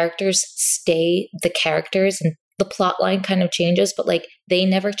the characters stay the characters and the plot line kind of changes, but like they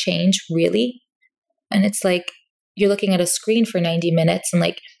never change really. And it's like, you're looking at a screen for 90 minutes and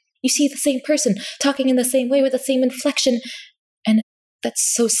like you see the same person talking in the same way with the same inflection. And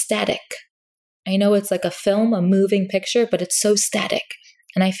that's so static. I know it's like a film, a moving picture, but it's so static.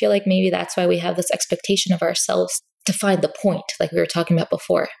 And I feel like maybe that's why we have this expectation of ourselves to find the point, like we were talking about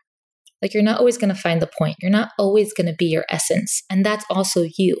before. Like, you're not always going to find the point. You're not always going to be your essence. And that's also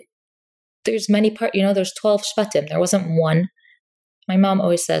you. There's many parts, you know, there's 12 shvatim. There wasn't one. My mom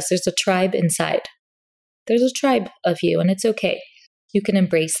always says there's a tribe inside. There's a tribe of you, and it's okay. You can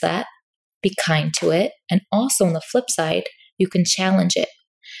embrace that, be kind to it, and also on the flip side, you can challenge it.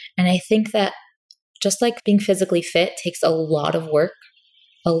 And I think that just like being physically fit takes a lot of work,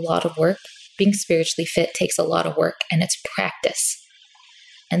 being spiritually fit takes a lot of work, and it's practice.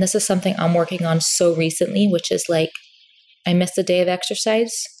 And this is something I'm working on so recently, which is like, I missed a day of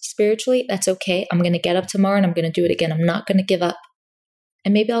exercise spiritually. That's okay. I'm going to get up tomorrow and I'm going to do it again. I'm not going to give up.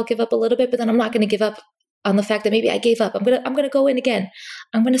 And maybe I'll give up a little bit, but then I'm not going to give up on the fact that maybe I gave up. I'm going to go in again.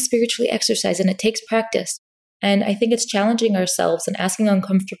 I'm going to spiritually exercise, and it takes practice. And I think it's challenging ourselves and asking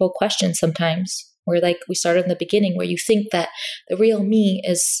uncomfortable questions sometimes, where like we started in the beginning, where you think that the real me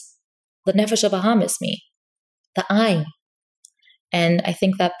is the nefesh habahamis me, the I. And I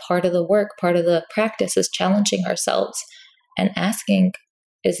think that part of the work, part of the practice is challenging ourselves and asking,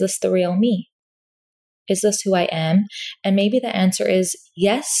 is this the real me? Is this who I am? And maybe the answer is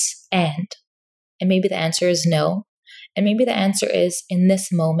yes, and maybe the answer is no. And maybe the answer is in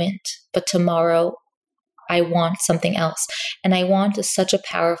this moment, but tomorrow I want something else. And I want is such a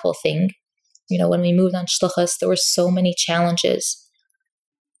powerful thing. You know, when we moved on shluchas, there were so many challenges.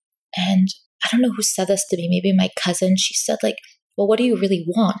 And I don't know who said this to me, maybe my cousin. She said like, well, what do you really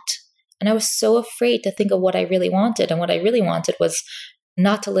want? And I was so afraid to think of what I really wanted. And what I really wanted was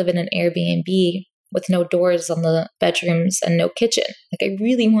not to live in an Airbnb with no doors on the bedrooms and no kitchen. Like, I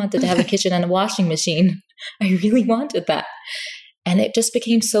really wanted to have a kitchen and a washing machine. I really wanted that. And it just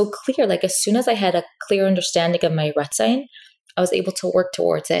became so clear. Like, as soon as I had a clear understanding of my Ratzain, I was able to work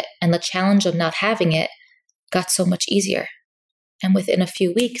towards it. And the challenge of not having it got so much easier. And within a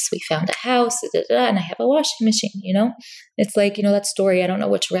few weeks, we found a house, and I have a washing machine, you know? It's like, you know, that story, I don't know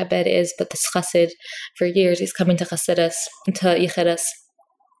which Rebbe it is, but this chassid, for years, he's coming to Chassidus, to Yichidus,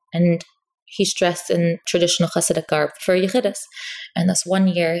 And he's dressed in traditional Hasidic garb for Yechidus. And this one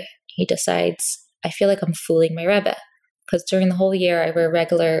year, he decides, I feel like I'm fooling my Rebbe. Because during the whole year, I wear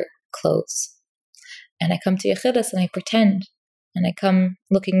regular clothes. And I come to Yechidus and I pretend. And I come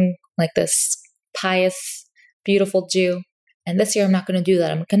looking like this pious, beautiful Jew. And this year, I'm not going to do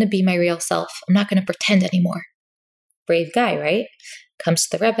that. I'm going to be my real self. I'm not going to pretend anymore. Brave guy, right? Comes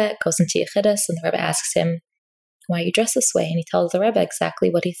to the Rebbe, goes into Yechidus, and the Rebbe asks him, why are you dressed this way? And he tells the Rebbe exactly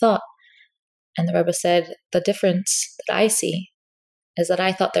what he thought. And the Rebbe said, the difference that I see is that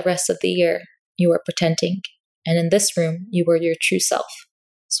I thought the rest of the year you were pretending. And in this room, you were your true self.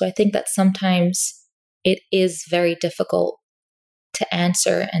 So I think that sometimes it is very difficult to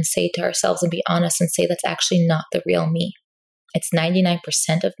answer and say to ourselves and be honest and say that's actually not the real me. It's 99%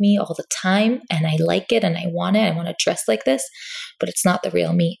 of me all the time, and I like it and I want it. I want to dress like this, but it's not the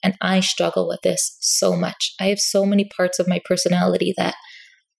real me. And I struggle with this so much. I have so many parts of my personality that,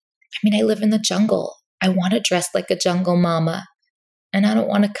 I live in the jungle. I want to dress like a jungle mama, and I don't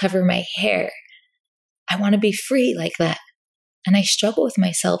want to cover my hair. I want to be free like that. And I struggle with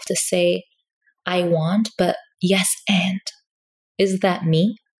myself to say, I want, but yes, and is that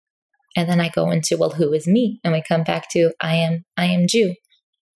me? And then I go into, well, who is me? And we come back to, I am Jew.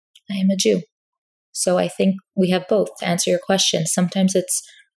 I am a Jew. So I think we have both. To answer your question, sometimes it's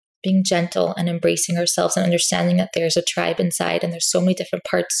being gentle and embracing ourselves and understanding that there's a tribe inside and there's so many different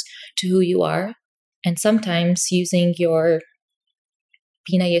parts to who you are. And sometimes using your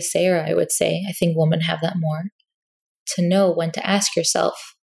Bina Yasera, I would say, I think women have that more, to know when to ask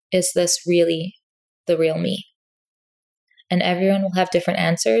yourself, is this really the real me? And everyone will have different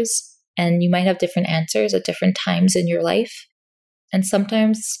answers. And you might have different answers at different times in your life. And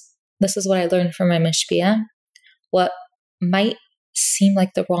sometimes, this is what I learned from my mishpia, what might seem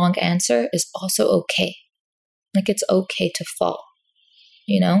like the wrong answer is also okay. Like it's okay to fall,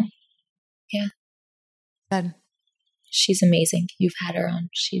 Yeah. Good. She's amazing. You've had her on.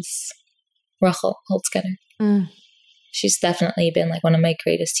 She's Rachel Holtzketter. She's definitely been like one of my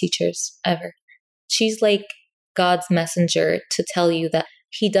greatest teachers ever. She's like God's messenger to tell you that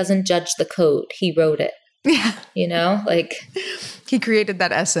he doesn't judge the code. He wrote it. Yeah. Like he created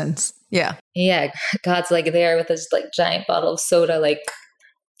that essence. Yeah. Yeah. God's like there with this like giant bottle of soda, like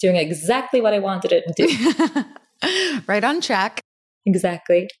doing exactly what I wanted it to do. Right on track.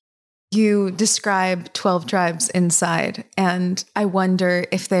 Exactly. You describe 12 tribes inside, and I wonder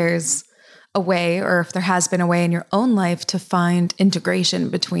if there's a way, or if there has been a way in your own life to find integration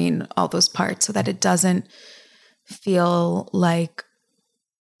between all those parts so that it doesn't feel like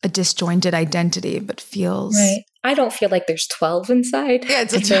a disjointed identity, but feels right. I don't feel like there's 12 inside. Yeah,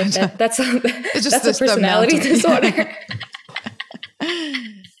 it's that's a personality disorder.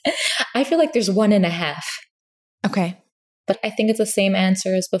 I feel like there's 1.5. Okay. But I think it's the same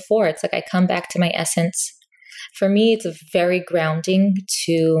answer as before. It's like I come back to my essence. For me, it's very grounding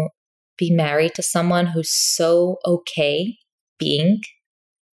to be married to someone who's so okay being.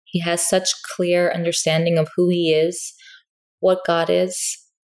 He has such clear understanding of who he is, what God is,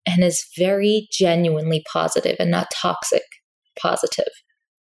 and is very genuinely positive and not toxic positive.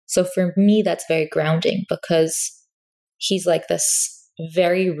 So for me, that's very grounding because he's like this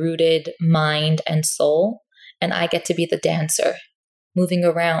very rooted mind and soul. And I get to be the dancer moving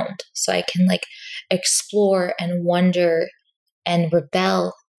around so I can like explore and wonder and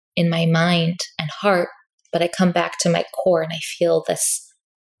rebel in my mind and heart. But I come back to my core and I feel this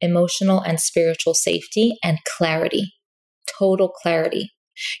emotional and spiritual safety and clarity, total clarity.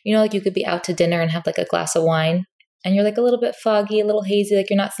 Like you could be out to dinner and have like a glass of wine and you're like a little bit foggy, a little hazy,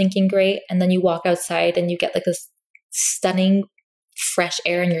 like you're not thinking great. And then you walk outside and you get like this stunning fresh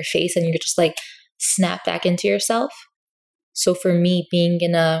air in your face and you're just like snap back into yourself. So for me, being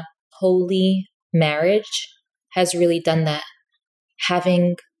in a holy marriage has really done that.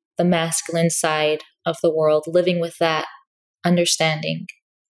 Having the masculine side of the world, living with that understanding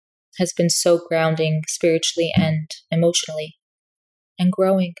has been so grounding spiritually and emotionally. And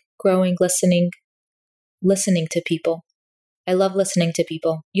growing, listening to people. I love listening to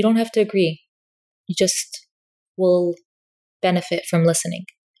people. You don't have to agree. You just will benefit from listening.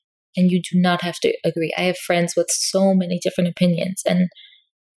 And you do not have to agree. I have friends with so many different opinions, and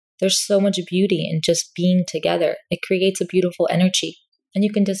there's so much beauty in just being together. It creates a beautiful energy, and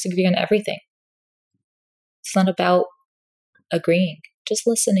you can disagree on everything. It's not about agreeing, just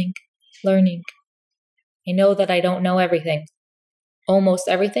listening, learning. I know that I don't know everything. Almost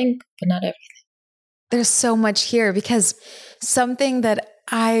everything, but not everything. There's so much here because something that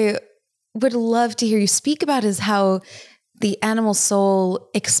I would love to hear you speak about is how the animal soul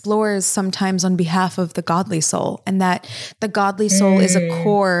explores sometimes on behalf of the godly soul, and that the godly soul is a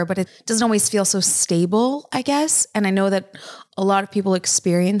core, but it doesn't always feel so stable, I guess. And I know that a lot of people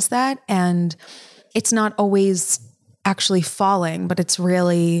experience that, and it's not always actually falling, but it's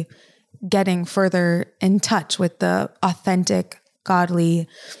really getting further in touch with the authentic, godly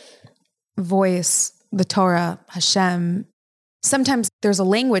voice, the Torah, Hashem. Sometimes there's a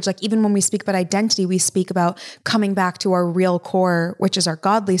language, like even when we speak about identity, we speak about coming back to our real core, which is our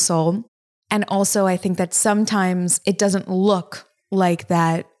godly soul. And also I think that sometimes it doesn't look like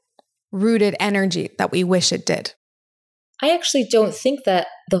that rooted energy that we wish it did. I actually don't think that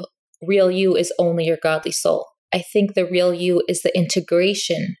the real you is only your godly soul. I think the real you is the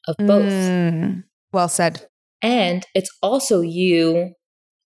integration of both. Well said. And it's also you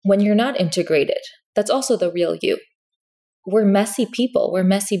when you're not integrated. That's also the real you. We're messy people. We're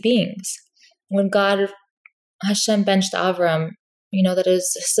messy beings. When God, Hashem benched Avram, that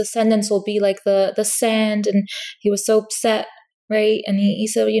his descendants will be like the sand. And he was so upset, right? And he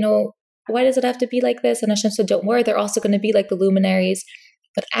said, why does it have to be like this? And Hashem said, don't worry, they're also going to be like the luminaries.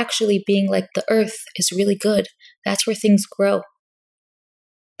 But actually being like the earth is really good. That's where things grow.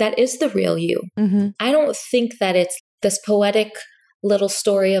 That is the real you. Mm-hmm. I don't think that it's this poetic little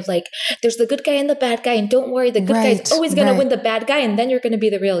story of like, there's the good guy and the bad guy, and don't worry, the good guy is always going to win the bad guy, and then you're going to be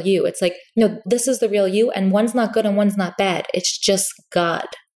the real you. It's like, no, this is the real you, and one's not good and one's not bad. It's just God.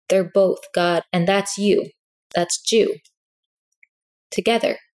 They're both God, and that's you. That's Jew.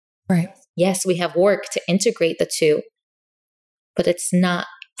 Together. Right. Yes, we have work to integrate the two, but it's not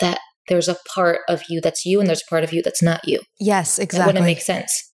that there's a part of you that's you and there's a part of you that's not you. Yes, exactly. That wouldn't make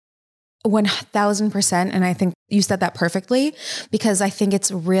sense. 1000%. And I think you said that perfectly, because I think it's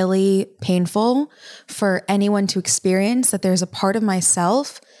really painful for anyone to experience that there's a part of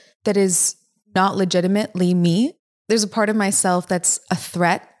myself that is not legitimately me. There's a part of myself that's a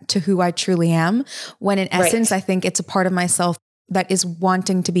threat to who I truly am, when in essence, I think it's a part of myself that is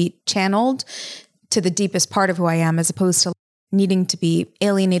wanting to be channeled to the deepest part of who I am, as opposed to needing to be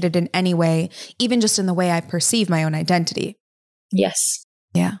alienated in any way, even just in the way I perceive my own identity. Yes.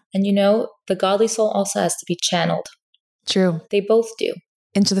 Yeah. And the godly soul also has to be channeled. True. They both do.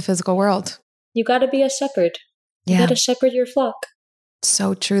 Into the physical world. You got to be a shepherd. You got to shepherd your flock.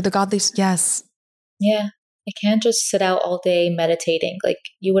 So true. The godly, yes. Yeah. I can't just sit out all day meditating. Like,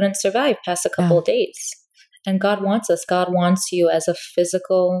 you wouldn't survive past a couple of days. And God wants us. God wants you as a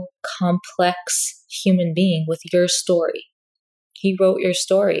physical, complex human being with your story. He wrote your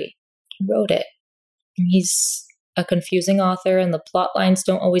story. He wrote it. And he's a confusing author, and the plot lines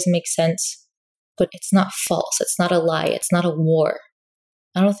don't always make sense, but it's not false. It's not a lie. It's not a war.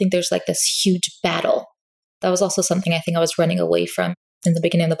 I don't think there's like this huge battle. That was also something I think I was running away from in the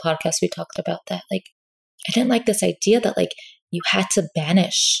beginning of the podcast. We talked about that. Like, I didn't like this idea that like you had to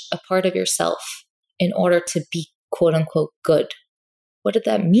banish a part of yourself in order to be quote unquote good. What did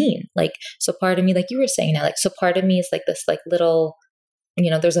that mean? Like, so part of me, like you were saying now, like, so part of me is like this like little,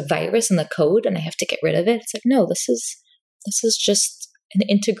 there's a virus in the code and I have to get rid of it. It's like, no, this is just an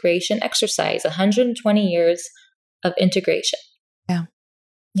integration exercise, 120 years of integration. Yeah.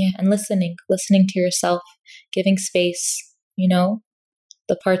 Yeah. And listening to yourself, giving space,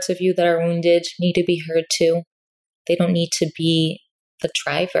 the parts of you that are wounded need to be heard too. They don't need to be the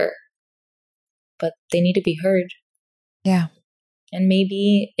driver, but they need to be heard. Yeah. And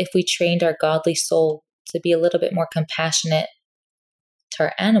maybe if we trained our godly soul to be a little bit more compassionate to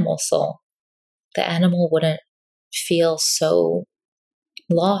our animal soul, the animal wouldn't feel so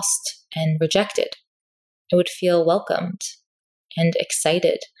lost and rejected. It would feel welcomed and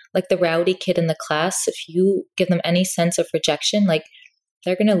excited. Like the rowdy kid in the class, if you give them any sense of rejection, like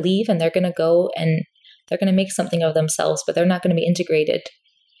they're going to leave and they're going to go and they're going to make something of themselves, but they're not going to be integrated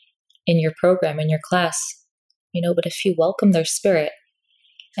in your program, in your class. But if you welcome their spirit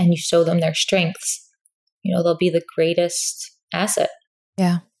and you show them their strengths, they'll be the greatest asset.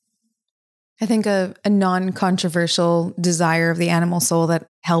 Yeah. I think a non-controversial desire of the animal soul that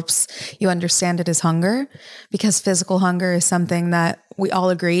helps you understand it is hunger, because physical hunger is something that we all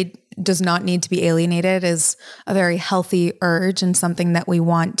agreed does not need to be alienated, is a very healthy urge and something that we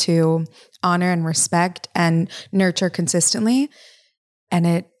want to honor and respect and nurture consistently. And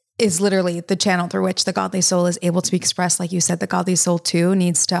it is literally the channel through which the godly soul is able to be expressed. Like you said, the godly soul too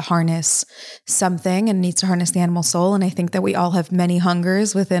needs to harness something and needs to harness the animal soul. And I think that we all have many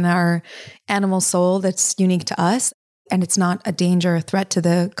hungers within our animal soul that's unique to us. and it's not a danger or threat to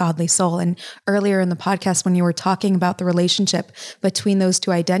the godly soul. And earlier in the podcast, when you were talking about the relationship between those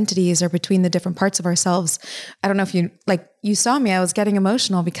two identities or between the different parts of ourselves, I don't know if you saw me, I was getting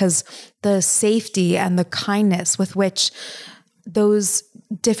emotional because the safety and the kindness with which those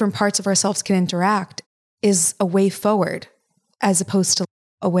different parts of ourselves can interact is a way forward, as opposed to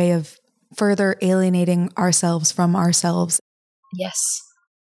a way of further alienating ourselves from ourselves. Yes.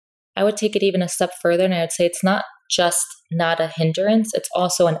 I would take it even a step further, and I would say it's not just not a hindrance, it's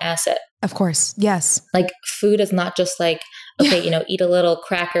also an asset. Of course. Yes. Like food is not just like, okay, eat a little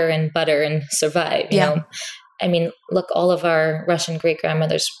cracker and butter and survive, you know? I mean, look, all of our Russian great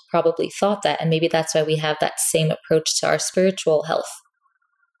grandmothers probably thought that. And maybe that's why we have that same approach to our spiritual health.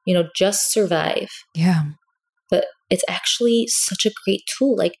 Just survive. Yeah. But it's actually such a great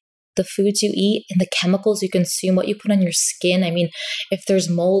tool. Like the foods you eat and the chemicals you consume, what you put on your skin. I mean, if there's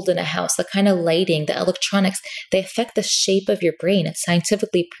mold in a house, the kind of lighting, the electronics, they affect the shape of your brain. It's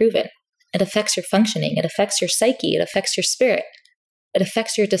scientifically proven. It affects your functioning. It affects your psyche. It affects your spirit. It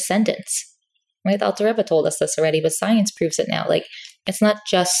affects your descendants. Right? The Alter Rebbe told us this already, but science proves it now. Like, it's not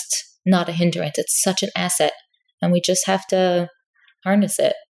just not a hindrance. It's such an asset. And we just have to harness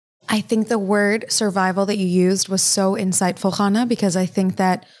it. I think the word survival that you used was so insightful, Chana, because I think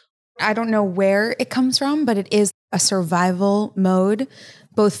that I don't know where it comes from, but it is a survival mode,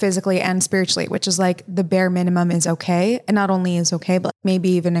 both physically and spiritually, which is like the bare minimum is okay. And not only is okay, but maybe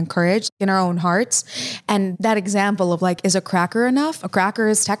even encouraged in our own hearts. And that example of like, is a cracker enough? A cracker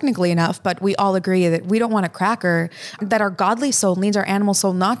is technically enough, but we all agree that we don't want a cracker, that our godly soul needs our animal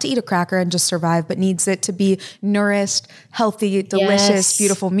soul not to eat a cracker and just survive, but needs it to be nourished, healthy, delicious,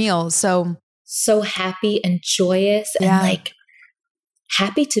 beautiful meals. So happy and joyous and like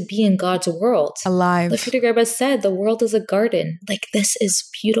happy to be in God's world. Alive. Like Friedrich Rebbe said, the world is a garden. Like, this is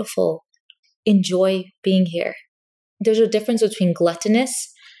beautiful. Enjoy being here. There's a difference between gluttonous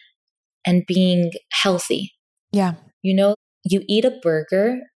and being healthy. Yeah. You eat a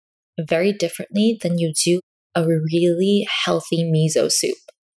burger very differently than you do a really healthy miso soup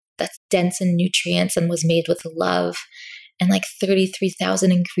that's dense in nutrients and was made with love and like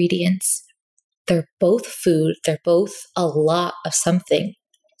 33,000 ingredients. They're both food. They're both a lot of something,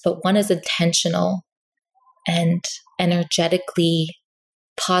 but one is intentional and energetically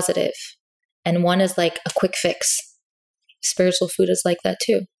positive, and one is like a quick fix. Spiritual food is like that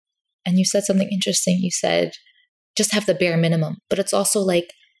too. And you said something interesting. You said, just have the bare minimum, but it's also like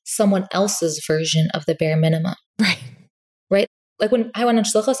someone else's version of the bare minimum. Right? Like when I went on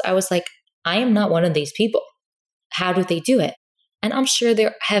shluchos, I was like, I am not one of these people. How do they do it? And I'm sure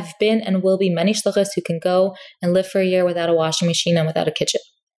there have been and will be many shluchos who can go and live for a year without a washing machine and without a kitchen.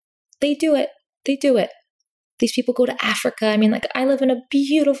 They do it. They do it. These people go to Africa. I mean, like, I live in a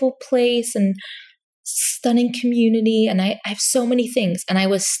beautiful place and stunning community, and I have so many things, and I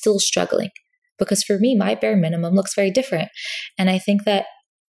was still struggling because for me, my bare minimum looks very different. And I think that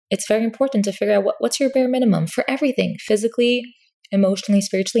it's very important to figure out what's your bare minimum for everything, physically, emotionally,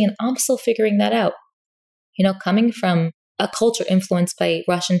 spiritually, and I'm still figuring that out. Coming from a culture influenced by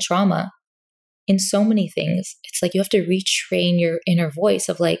Russian trauma in so many things, it's like you have to retrain your inner voice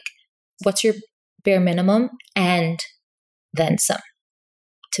of like, what's your bare minimum and then some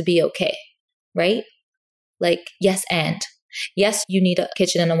to be okay, right? Like, yes, you need a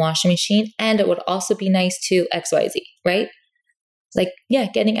kitchen and a washing machine, and it would also be nice to XYZ, right? Like,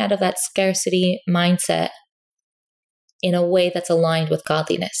 getting out of that scarcity mindset in a way that's aligned with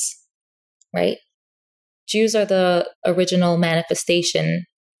godliness, right? Jews are the original manifestation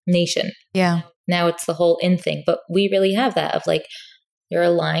nation. Yeah. Now it's the whole in thing, but we really have that of like, you're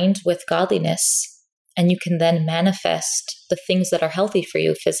aligned with godliness and you can then manifest the things that are healthy for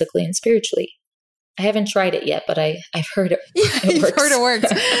you physically and spiritually. I haven't tried it yet, but I've heard it. You've heard it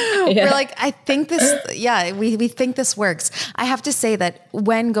works. We're like, I think this, we think this works. I have to say that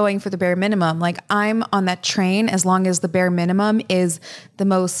when going for the bare minimum, like I'm on that train as long as the bare minimum is the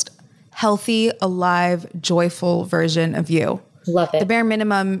most healthy, alive, joyful version of you. Love it. The bare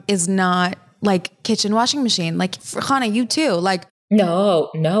minimum is not like kitchen, washing machine. Like for Chana, you too. Like, no.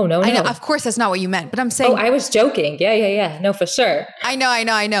 I know, of course that's not what you meant, but I'm saying. Oh, I was joking. Yeah. No, for sure. I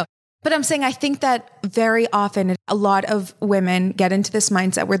know. But I'm saying, I think that very often a lot of women get into this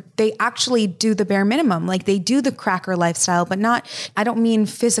mindset where they actually do the bare minimum. Like they do the cracker lifestyle, but not, I don't mean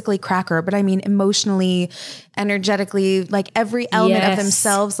physically cracker, but I mean emotionally, energetically, like every element of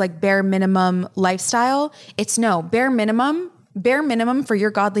themselves, like bare minimum lifestyle. It's no, bare minimum for your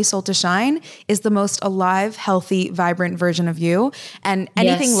godly soul to shine is the most alive, healthy, vibrant version of you. And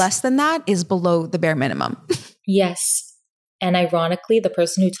anything less than that is below the bare minimum. Yes. And ironically, the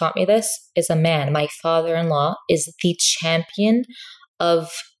person who taught me this is a man. My father-in-law is the champion of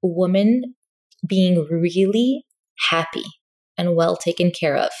women being really happy and well taken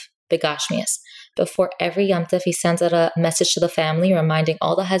care of. Begashmias. Before every Yom Tov, he sends out a message to the family reminding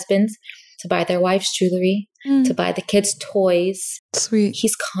all the husbands to buy their wives jewelry, to buy the kids toys. Sweet.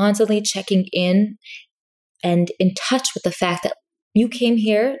 He's constantly checking in and in touch with the fact that you came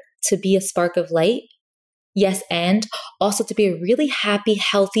here to be a spark of light. Yes, and also to be a really happy,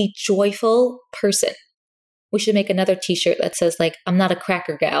 healthy, joyful person. We should make another t-shirt that says like, I'm not a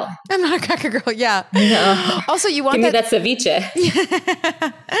cracker gal. I'm not a cracker girl. Yeah. No. Also, you want Give me that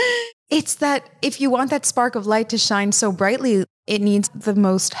ceviche. It's that if you want that spark of light to shine so brightly, it needs the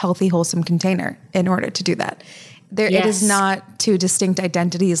most healthy, wholesome container in order to do that. It is not two distinct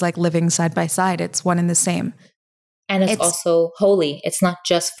identities like living side by side. It's one and the same. And it's also holy. It's not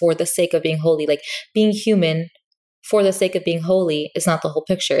just for the sake of being holy. Like being human for the sake of being holy is not the whole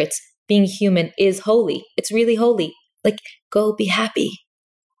picture. It's being human is holy. It's really holy. Like go be happy.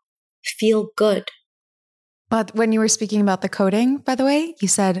 Feel good. But when you were speaking about the coding, by the way, you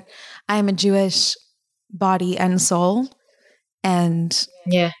said, I am a Jewish body and soul. And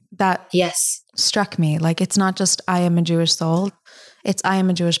that struck me. Like, it's not just I am a Jewish soul. It's I am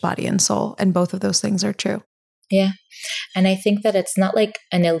a Jewish body and soul. And both of those things are true. Yeah. And I think that it's not like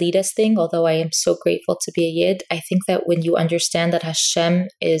an elitist thing, although I am so grateful to be a Yid. I think that when you understand that Hashem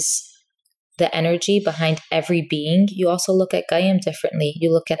is the energy behind every being, you also look at Gayim differently.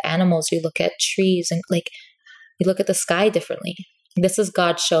 You look at animals, you look at trees, and like you look at the sky differently. This is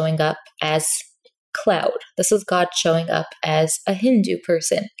God showing up as cloud. This is God showing up as a Hindu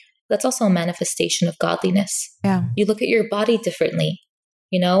person. That's also a manifestation of godliness. Yeah. You look at your body differently.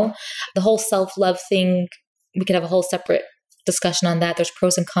 You know, the whole self-love thing, we could have a whole separate discussion on that. There's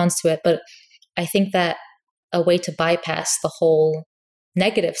pros and cons to it. But I think that a way to bypass the whole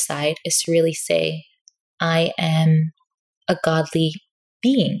negative side is to really say, I am a godly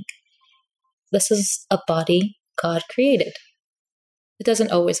being. This is a body God created. It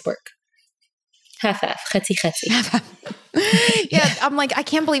doesn't always work. Half-half, chetzi. Yeah, I'm like, I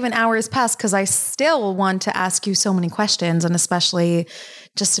can't believe an hour has passed because I still want to ask you so many questions, and especially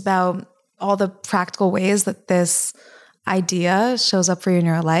just about all the practical ways that this idea shows up for you in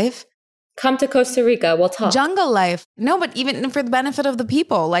your life. Come to Costa Rica. We'll talk. Jungle life. No, but even for the benefit of the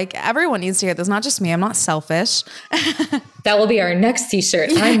people, like everyone needs to hear this, not just me. I'm not selfish. That will be our next t-shirt.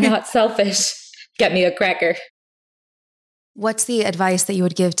 I'm not selfish. Get me a cracker. What's the advice that you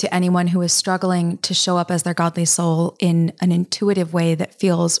would give to anyone who is struggling to show up as their godly soul in an intuitive way that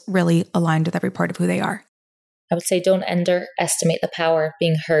feels really aligned with every part of who they are? I would say don't underestimate the power of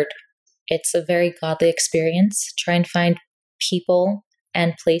being heard. It's a very godly experience. Try and find people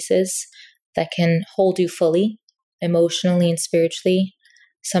and places that can hold you fully, emotionally and spiritually.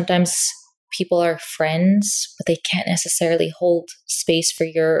 Sometimes people are friends, but they can't necessarily hold space for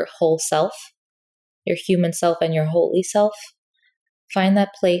your whole self, your human self and your holy self. Find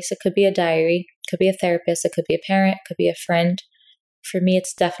that place. It could be a diary, it could be a therapist, it could be a parent, it could be a friend. For me,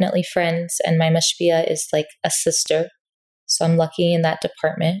 it's definitely friends, and my mashpia is like a sister. So I'm lucky in that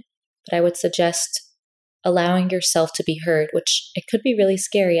department. But I would suggest allowing yourself to be heard, which it could be really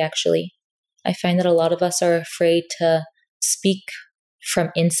scary, actually. I find that a lot of us are afraid to speak from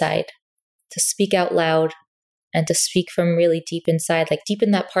inside, to speak out loud, and to speak from really deep inside, like deep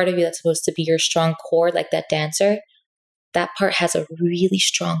in that part of you that's supposed to be your strong core, like that dancer. That part has a really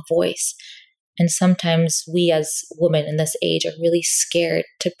strong voice. And sometimes we as women in this age are really scared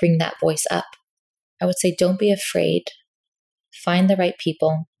to bring that voice up. I would say don't be afraid. Find the right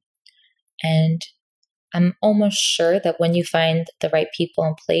people. And I'm almost sure that when you find the right people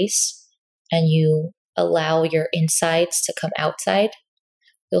in place and you allow your insides to come outside,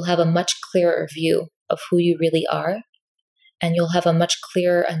 you'll have a much clearer view of who you really are. And you'll have a much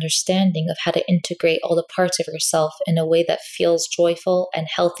clearer understanding of how to integrate all the parts of yourself in a way that feels joyful and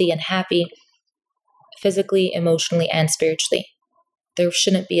healthy and happy, physically, emotionally, and spiritually. There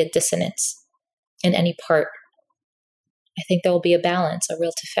shouldn't be a dissonance in any part. I think there will be a balance, a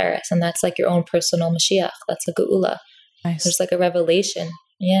real tiferes, and that's like your own personal Mashiach. That's a geula. Nice. There's like a revelation.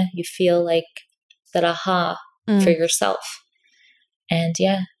 Yeah, you feel like that aha for yourself. And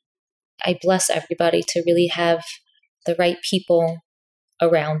yeah, I bless everybody to really have the right people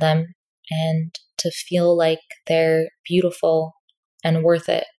around them and to feel like they're beautiful and worth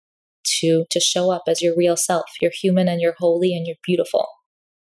it to show up as your real self. You're human and you're holy and you're beautiful.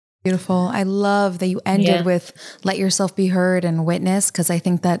 Beautiful. I love that you ended with let yourself be heard and witness, because I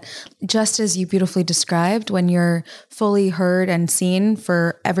think that just as you beautifully described, when you're fully heard and seen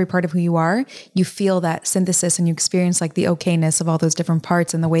for every part of who you are, you feel that synthesis and you experience like the okayness of all those different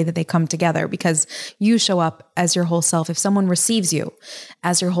parts and the way that they come together because you show up as your whole self. If someone receives you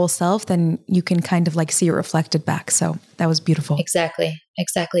as your whole self, then you can kind of like see it reflected back. So that was beautiful. Exactly.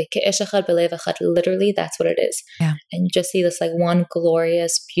 Ke'ish echad b'lev echad. Literally, that's what it is. Yeah. And you just see this like one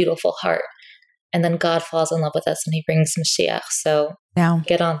glorious, beautiful heart. And then God falls in love with us and he brings Mashiach. So now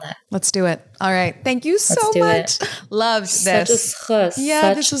get on that. Let's do it. All right. Thank you so much. Loved this. Such a schus.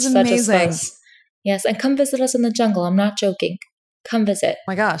 Yeah, this was amazing. Yes. And come visit us in the jungle. I'm not joking. Come visit. Oh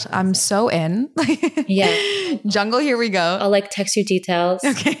my gosh. I'm so in. Yeah. Jungle, here we go. I'll like text you details.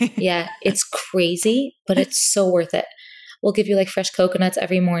 Okay. Yeah. It's crazy, but it's so worth it. We'll give you like fresh coconuts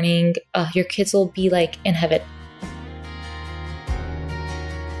every morning. Your kids will be like in heaven.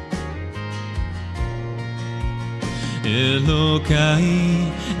 אלוקיי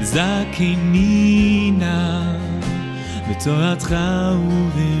זכני נא בתורתך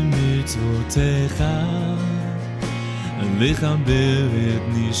ובמצוותיך לחבר את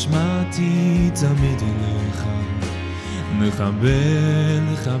נשמתי תמיד אליך לחבר.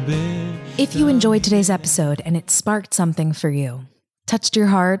 If you enjoyed today's episode and it sparked something for you, touched your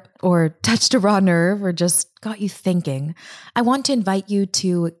heart or touched a raw nerve or just got you thinking, I want to invite you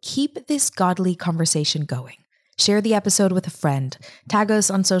to keep this godly conversation going. Share the episode with a friend. Tag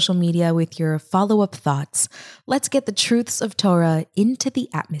us on social media with your follow-up thoughts. Let's get the truths of Torah into the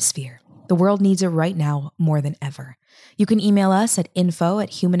atmosphere. The world needs it right now more than ever. You can email us at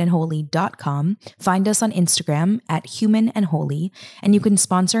info@humanandholy.com, find us on Instagram at humanandholy, and you can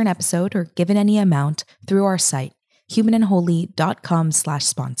sponsor an episode or give in any amount through our site,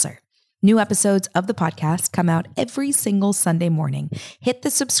 humanandholy.com/sponsor. New episodes of the podcast come out every single Sunday morning. Hit the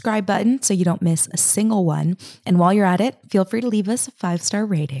subscribe button so you don't miss a single one. And while you're at it, feel free to leave us a 5-star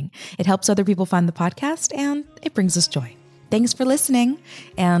rating. It helps other people find the podcast and it brings us joy. Thanks for listening,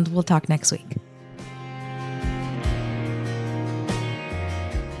 and we'll talk next week.